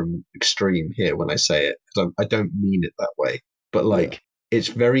spectrum extreme here when I say it, because I don't mean it that way. But Yeah, like, it's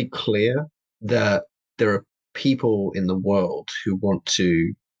very clear that there are people in the world who want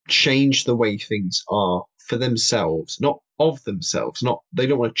to change the way things are for themselves, not of themselves, not they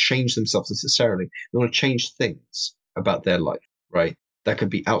don't want to change themselves necessarily. They want to change things about their life, right? That could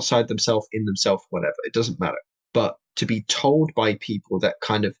be outside themselves, in themselves, whatever. It doesn't matter. But to be told by people that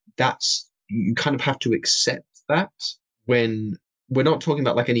kind of that's you kind of have to accept that when we're not talking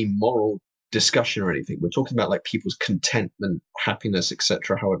about like any moral discussion or anything. We're talking about like people's contentment, happiness,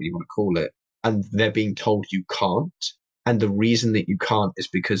 etc., however you want to call it, and they're being told you can't. And the reason that you can't is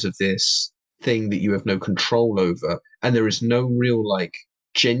because of this thing that you have no control over. And there is no real like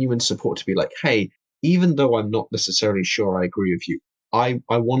genuine support to be like, hey, even though I'm not necessarily sure I agree with you, I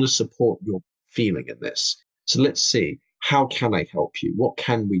want to support your feeling in this. So let's see, how can I help you? What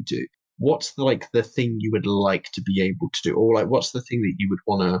can we do? What's like the thing you would like to be able to do? Or like what's the thing that you would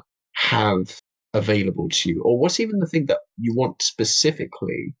want to have available to you? Or what's even the thing that you want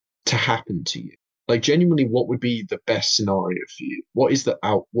specifically to happen to you? Like genuinely, what would be the best scenario for you? What is the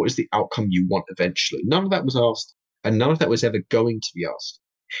outcome you want eventually? None of that was asked, and none of that was ever going to be asked.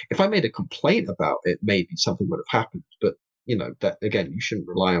 If I made a complaint about it, maybe something would have happened. But that again, you shouldn't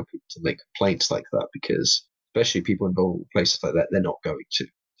rely on people to make complaints like that because especially people involved in places like that, they're not going to.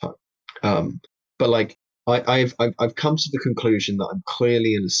 Um, but like I've come to the conclusion that I'm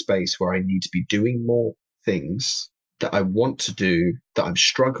clearly in a space where I need to be doing more things that I want to do that I'm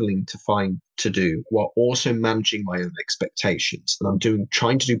struggling to find to do while also managing my own expectations. And I'm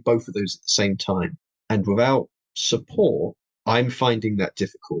trying to do both of those at the same time. And without support, I'm finding that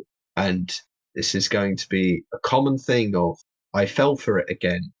difficult. And this is going to be a common thing of I fell for it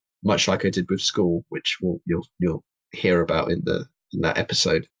again, much like I did with school, which you'll hear about in that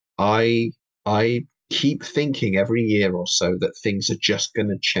episode. I I keep thinking every year or so that things are just going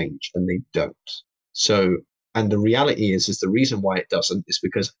to change and they don't. So, and the reality is the reason why it doesn't is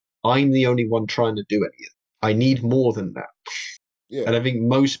because I'm the only one trying to do any of it. I need more than that. yeah, And I think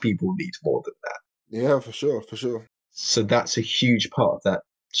most people need more than that. yeah, for sure, for sure. So that's a huge part of that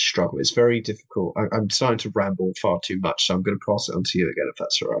struggle. It's very difficult. I'm starting to ramble far too much, so I'm going to pass it on to you again if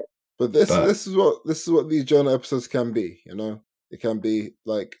that's all right. But this But this is what these journal episodes can be. You know, it can be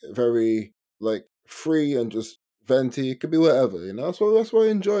like very like free and just venty. It could be whatever. You know, that's why I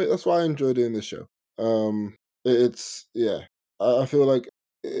enjoy. That's why I enjoy doing this show. It's yeah. I feel like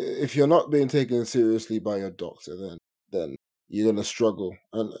if you're not being taken seriously by your doctor, then you're gonna struggle.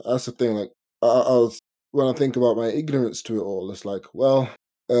 And that's the thing. Like I was when I think about my ignorance to it all, it's like, well,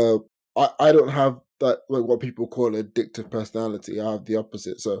 uh, I don't have that like what people call addictive personality. I have the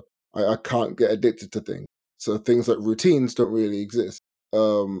opposite. So I can't get addicted to things. So things like routines don't really exist.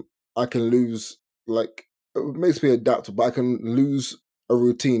 I can lose like it makes me adaptable. But I can lose a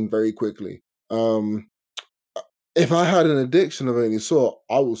routine very quickly. Um, if I had an addiction of any sort,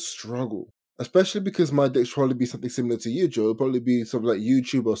 I would struggle. Especially because my addiction will probably be something similar to you, Joe. It'll probably be something like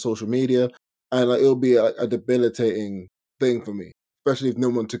YouTube or social media, and like it'll be a debilitating thing for me, especially if no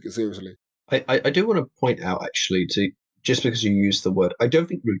one took it seriously. I do want to point out actually to just because you use the word, I don't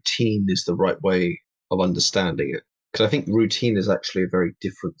think routine is the right way of understanding it because I think routine is actually a very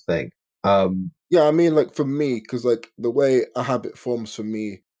different thing. Um, Yeah, I mean, like for me, because like the way a habit forms for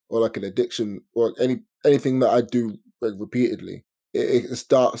me, or like an addiction, or anything that I do like repeatedly, it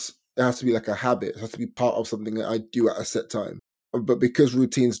starts. It has to be like a habit. It has to be part of something that I do at a set time. But because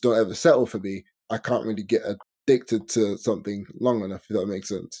routines don't ever settle for me, I can't really get addicted to something long enough. If that makes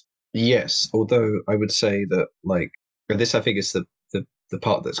sense. yes, although I would say that like, and this I think is the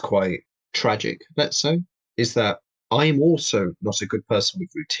part that's quite tragic, let's say, is that I am also not a good person with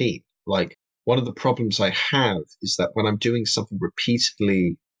routine. Like one of the problems I have is that when I'm doing something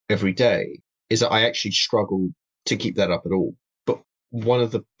repeatedly every day, is that I actually struggle to keep that up at all. But one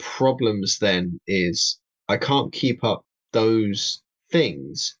of the problems then is I can't keep up those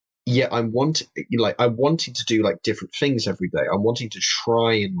things. Yet I'm wanting to do like different things every day. I'm wanting to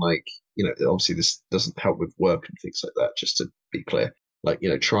try and like, obviously this doesn't help with work and things like that, just to be clear. Like,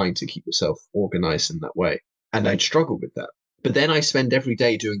 trying to keep yourself organized in that way. And I'd struggle with that. But then I spend every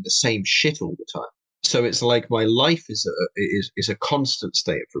day doing the same shit all the time. So it's like my life is a constant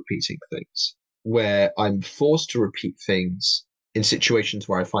state of repeating things where I'm forced to repeat things in situations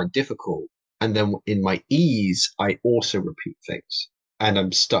where I find difficult. And then in my ease, I also repeat things, and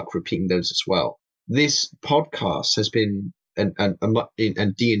I'm stuck repeating those as well. This podcast has been, and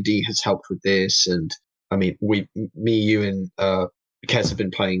D&D has helped with this. And I mean, me, you, and Kez have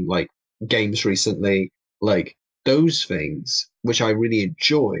been playing like games recently. Like those things, which I really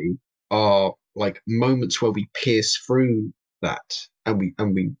enjoy, are like moments where we pierce through that, and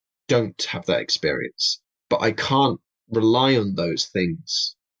we don't have that experience. But I can't rely on those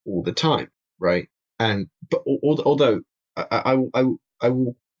things all the time, right? And but although I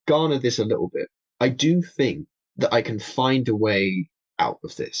will garner this a little bit, I do think that I can find a way out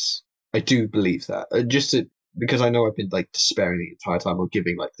of this. I do believe that. Because I know I've been like despairing the entire time, or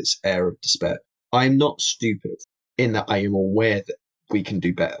giving like this air of despair. I'm not stupid in that I am aware that we can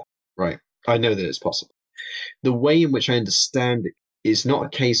do better, right? I know that it's possible. The way in which I understand it is not a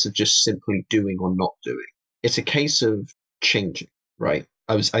case of just simply doing or not doing. It's a case of changing, right?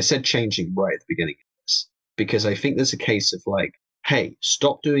 I said changing right at the beginning of this, because I think there's a case of like, hey,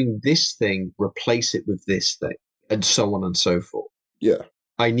 stop doing this thing, replace it with this thing, and so on and so forth. Yeah.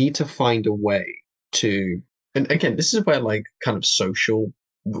 I need to find a way to, and again, this is where like kind of social,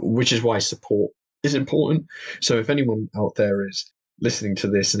 which is why support is important. So if anyone out there is listening to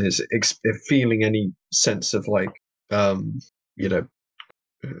this and is feeling any sense of like, um, you know,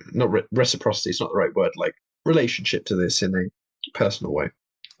 not reciprocity, it's not the right word, like relationship to this in a personal way,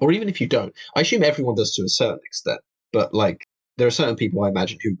 or even if you don't, I assume everyone does to a certain extent, but like there are certain people I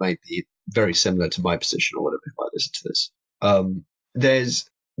imagine who may be very similar to my position or whatever if I listen to this. Um, there's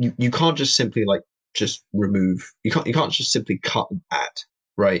you can't just simply like just remove, you can't just simply cut and add,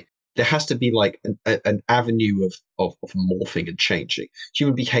 right? There has to be like an avenue of morphing and changing.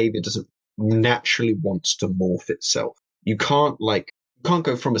 Human behavior doesn't naturally wants to morph itself. You can't like can't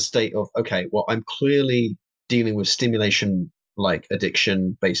go from a state of, okay, well, I'm clearly dealing with stimulation like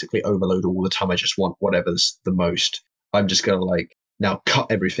addiction, basically overload all the time. I just want whatever's the most. I'm just going to like now cut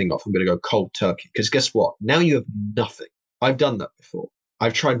everything off. I'm going to go cold turkey. Because guess what? Now you have nothing. I've done that before.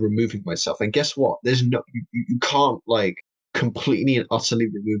 I've tried removing myself. And guess what? There's no, you can't like completely and utterly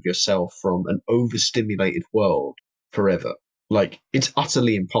remove yourself from an overstimulated world forever. Like it's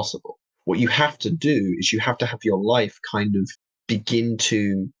utterly impossible. What you have to do is you have to have your life kind of begin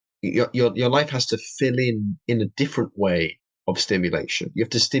to your life has to fill in a different way of stimulation. You have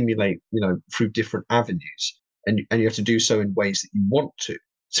to stimulate, through different avenues, and you have to do so in ways that you want to.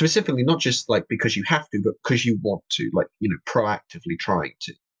 Specifically, not just like because you have to, but because you want to, like proactively trying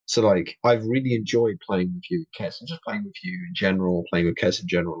to. So like I've really enjoyed playing with you, Kes, and just playing with you in general, playing with Kes in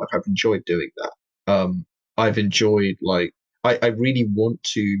general. Like I've enjoyed doing that. I've enjoyed like I really want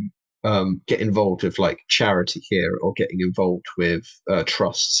to get involved with like charity here, or getting involved with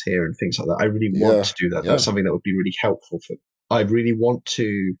trusts here and things like that. I really want Yeah. to do that. That's Yeah. something that would be really helpful for me. I really want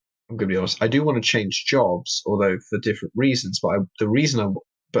to. I'm going to be honest. I do want to change jobs, although for different reasons.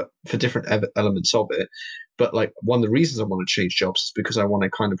 But for different elements of it. But like one of the reasons I want to change jobs is because I want to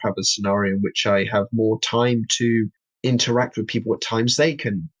kind of have a scenario in which I have more time to interact with people at times they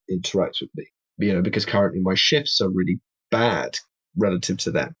can interact with me. Because currently my shifts are really bad relative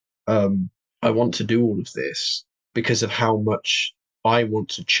to them. um, I want to do all of this because of how much I want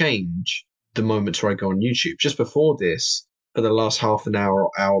to change the moments where I go on YouTube. Just before this, for the last half an hour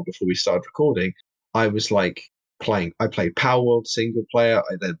or hour before we started recording, I was like playing. I played Power World single player.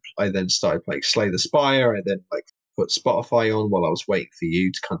 I then started playing Slay the Spire. I then like put Spotify on while I was waiting for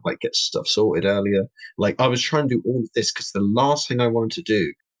you to kind of like get stuff sorted earlier. Like I was trying to do all of this because the last thing I wanted to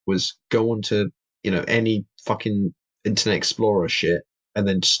do was go onto any fucking Internet Explorer shit and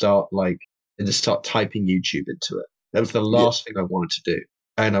then just start typing YouTube into it. That was the Yeah. last thing I wanted to do.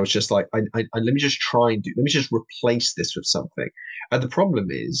 And I was just like, let me just let me just replace this with something. And the problem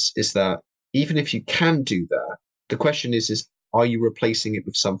is that even if you can do that, the question is, are you replacing it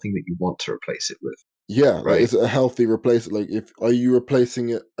with something that you want to replace it with? Yeah, like Right? is it a healthy replacement? Like, if are you replacing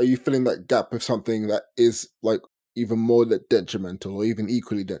it? Are you filling that gap with something that is like even more detrimental, or even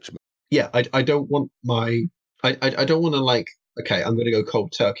equally detrimental? Yeah, I don't want I don't want to like, okay, I'm going to go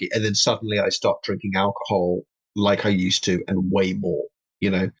cold turkey, and then suddenly I start drinking alcohol like I used to and way more,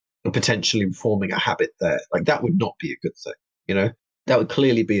 and potentially forming a habit there. Like that would not be a good thing, that would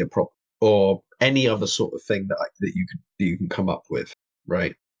clearly be a problem, or any other sort of thing that you can come up with,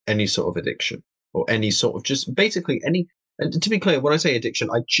 right? Any sort of addiction, or any sort of just basically any. And to be clear, when I say addiction,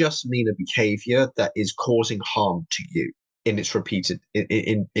 I just mean a behavior that is causing harm to you in its repeated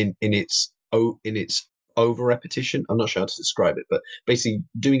in its over repetition. I'm not sure how to describe it, but basically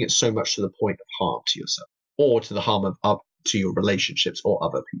doing it so much to the point of harm to yourself, or to the harm of up to your relationships or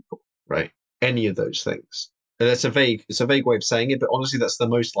other people, right? Any of those things. That's it's a vague way of saying it, but honestly, that's the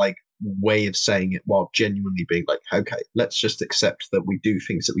most like way of saying it while genuinely being like, okay, let's just accept that we do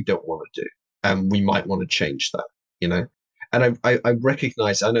things that we don't want to do, and we might want to change that, you know. And I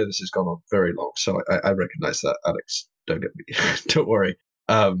recognize. I know this has gone on very long, so I recognize that, Alex. Don't get me, don't worry.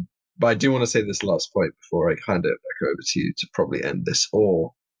 But I do want to say this last point before I hand it back over to you to probably end this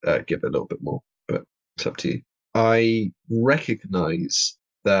or give a little bit more, but it's up to you. I recognize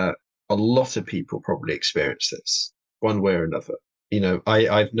that a lot of people probably experience this one way or another.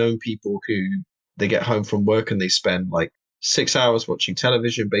 I've known people who they get home from work and they spend like 6 hours watching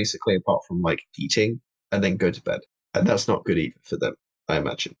television, basically, apart from like eating, and then go to bed. And that's not good either for them, I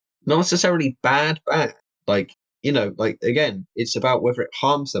imagine. Not necessarily bad. Like, like again, it's about whether it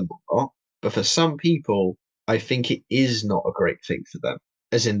harms them or not. But for some people, I think it is not a great thing for them.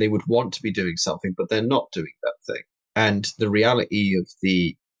 As in, they would want to be doing something, but they're not doing that thing. And the reality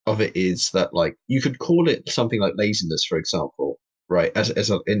of it is that like you could call it something like laziness, for example, right?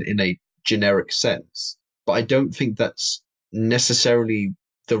 In a generic sense. But I don't think that's necessarily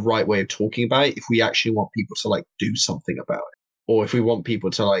the right way of talking about it if we actually want people to like do something about it. Or if we want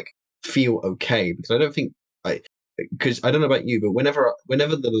people to like feel okay. Because I don't think I because I don't know about you, but whenever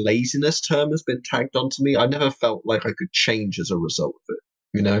the laziness term has been tagged onto me, I never felt like I could change as a result of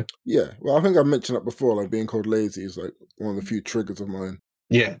it, you know? Yeah, well, I think I mentioned that before. Like being called lazy is like one of the few triggers of mine.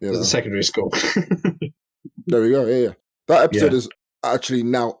 Yeah, You as a know, secondary school. there we go. Yeah, yeah. That episode Yeah. is actually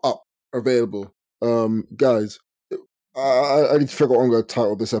now up, available. Guys, I need to figure out what I'm going to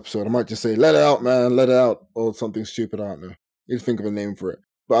title this episode. I might just say "Let it out, man, let it out," or something stupid. I don't know. Need to think of a name for it.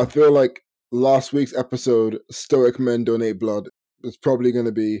 But I feel like last week's episode, "Stoic Men Donate Blood," is probably going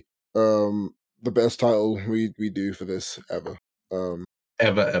to be the best title we do for this ever. Um,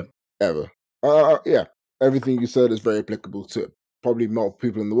 Ever. ever. Yeah, everything you said is very applicable to probably multiple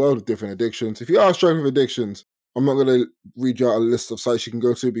people in the world with different addictions. If you are struggling with addictions, I'm not going to read you out a list of sites you can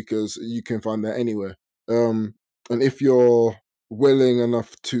go to because you can find that anywhere. And if you're willing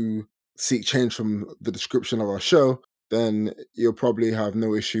enough to seek change from the description of our show, then you'll probably have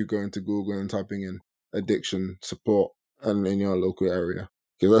no issue going to Google and typing in addiction support and in your local area.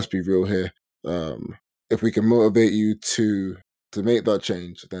 Because let's be real here. If we can motivate you to make that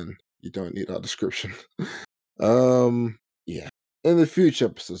change, then you don't need that description. Yeah. In the future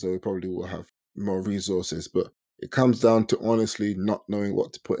episodes, though, we probably will have more resources, but it comes down to honestly not knowing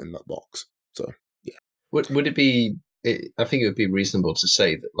what to put in that box. So, yeah. Would it be? I think it would be reasonable to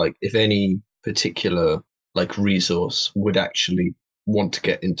say that, like, if any particular like resource would actually want to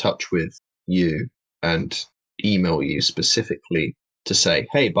get in touch with you and email you specifically to say,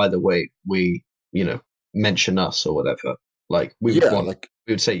 "Hey, by the way, you know, mention us or whatever." Like, Yeah, like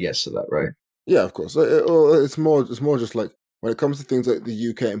we would say yes to that, right? yeah, of course. It's more just like when it comes to things like the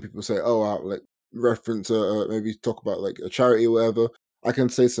UK and people say, "Oh, like reference, maybe talk about like a charity or whatever." I can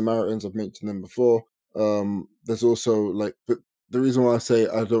say Samaritans. I've mentioned them before. There's also like, but the reason why I say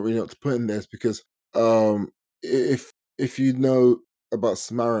I don't really know what to put in there is because if you know about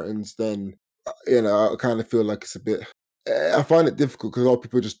Samaritans, then I kind of feel like it's a bit. I find it difficult because a lot of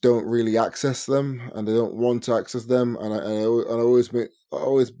people just don't really access them, and they don't want to access them. I always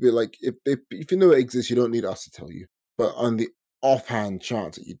be like, if you know it exists, you don't need us to tell you. But on the offhand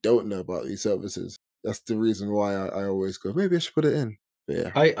chance that you don't know about these services, that's the reason why I always go. Maybe I should put it in. But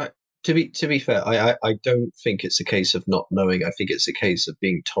yeah, I to be fair, I don't think it's a case of not knowing. I think it's a case of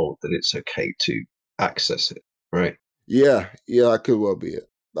being told that it's okay to access it, right? yeah, that could well be it.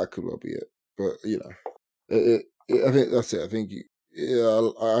 That could well be it. But I think that's it. I think yeah,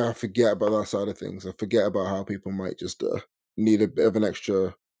 I forget about that side of things. I forget about how people might just need a bit of an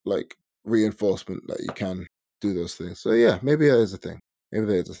extra like reinforcement that you can do those things. So yeah, maybe that is a thing. Maybe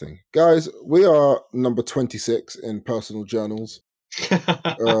that is a thing. Guys, we are number 26 in personal journals.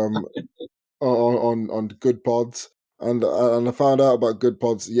 Um, on good pods, and I found out about good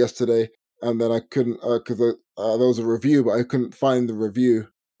pods yesterday, and then I couldn't because there was a review, but I couldn't find the review.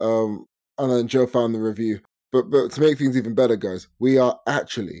 And then Joe found the review. But to make things even better, guys, we are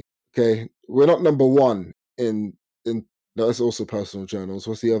actually okay. We're not number one in. No, that's also personal journals.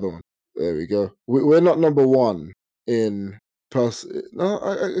 What's the other one? There we go. We're not number one in No,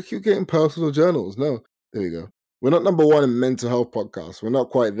 I keep getting personal journals. No, there we go. We're not number one in mental health podcasts. We're not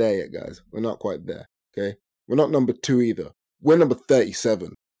quite there yet, guys. We're not quite there. Okay. We're not number two either. We're number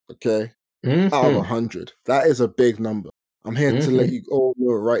 37. Okay. Out of Hmm. 100. That is a big number. I'm here to let Hmm. you all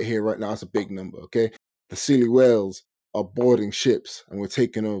know right here, right now. It's a big number. Okay. The Sealy whales are boarding ships and we're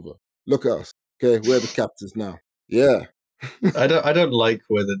taking over. Look at us. Okay. We're the captains now. Yeah. I don't like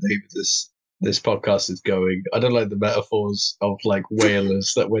where the name of this podcast is going. I don't like the metaphors of like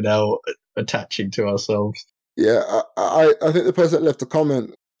whalers that we're now attaching to ourselves. Yeah, I think the person that left a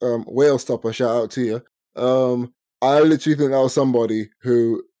comment, Whale Stopper, shout out to you. I literally think that was somebody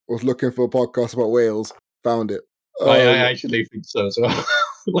who was looking for a podcast about whales, found it. I Um, actually think so as well.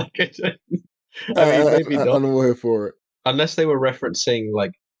 Like, I mean, maybe not, and I'm here for it. unless they were referencing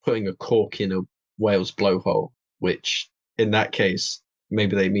like putting a cork in a whale's blowhole, which in that case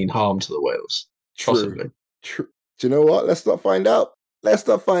maybe they mean harm to the whales, True. possibly. True. Do you know what? Let's not find out. Let's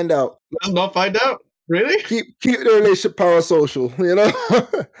not find out. Let's not find out. Really? Keep the relationship parasocial. You know,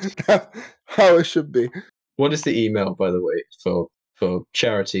 that's how it should be. What is the email, by the way, for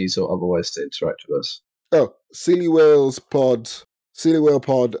charities or otherwise to interact with us? Oh, Silly Whales Pod, Silly Whale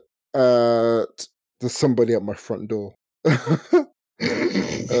Pod. There's somebody at my front door. um.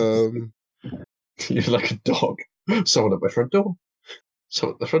 You're like a dog. Someone at my front door.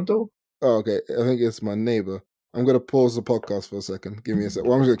 Someone at the front door. Oh, okay. I think it's my neighbor. I'm gonna pause the podcast for a second. Give me a sec.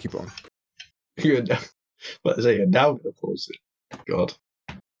 Well, I'm just gonna keep on. You're now, let's say you're now going to pause it. God.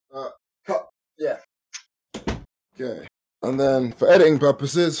 Cut. Yeah. Okay. And then for editing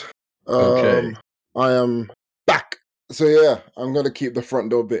purposes, Okay. I am back. So yeah, I'm gonna keep the front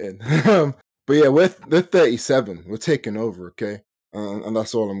door bit in. But yeah, we're 37. We're taking over, okay? And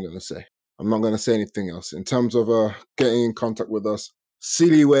that's all I'm gonna say. I'm not gonna say anything else. In terms of getting in contact with us,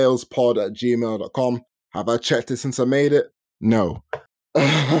 sillywhalespod@gmail.com. Have I checked it since I made it? No.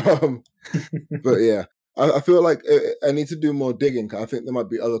 But yeah, I feel like I need to do more digging. I think there might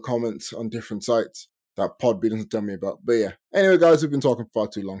be other comments on different sites that Podbean doesn't tell me about. But yeah, anyway, guys, we've been talking far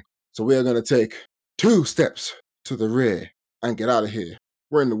too long. So we are going to take 2 steps to the rear and get out of here.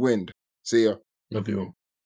 We're in the wind. See ya. Love you all.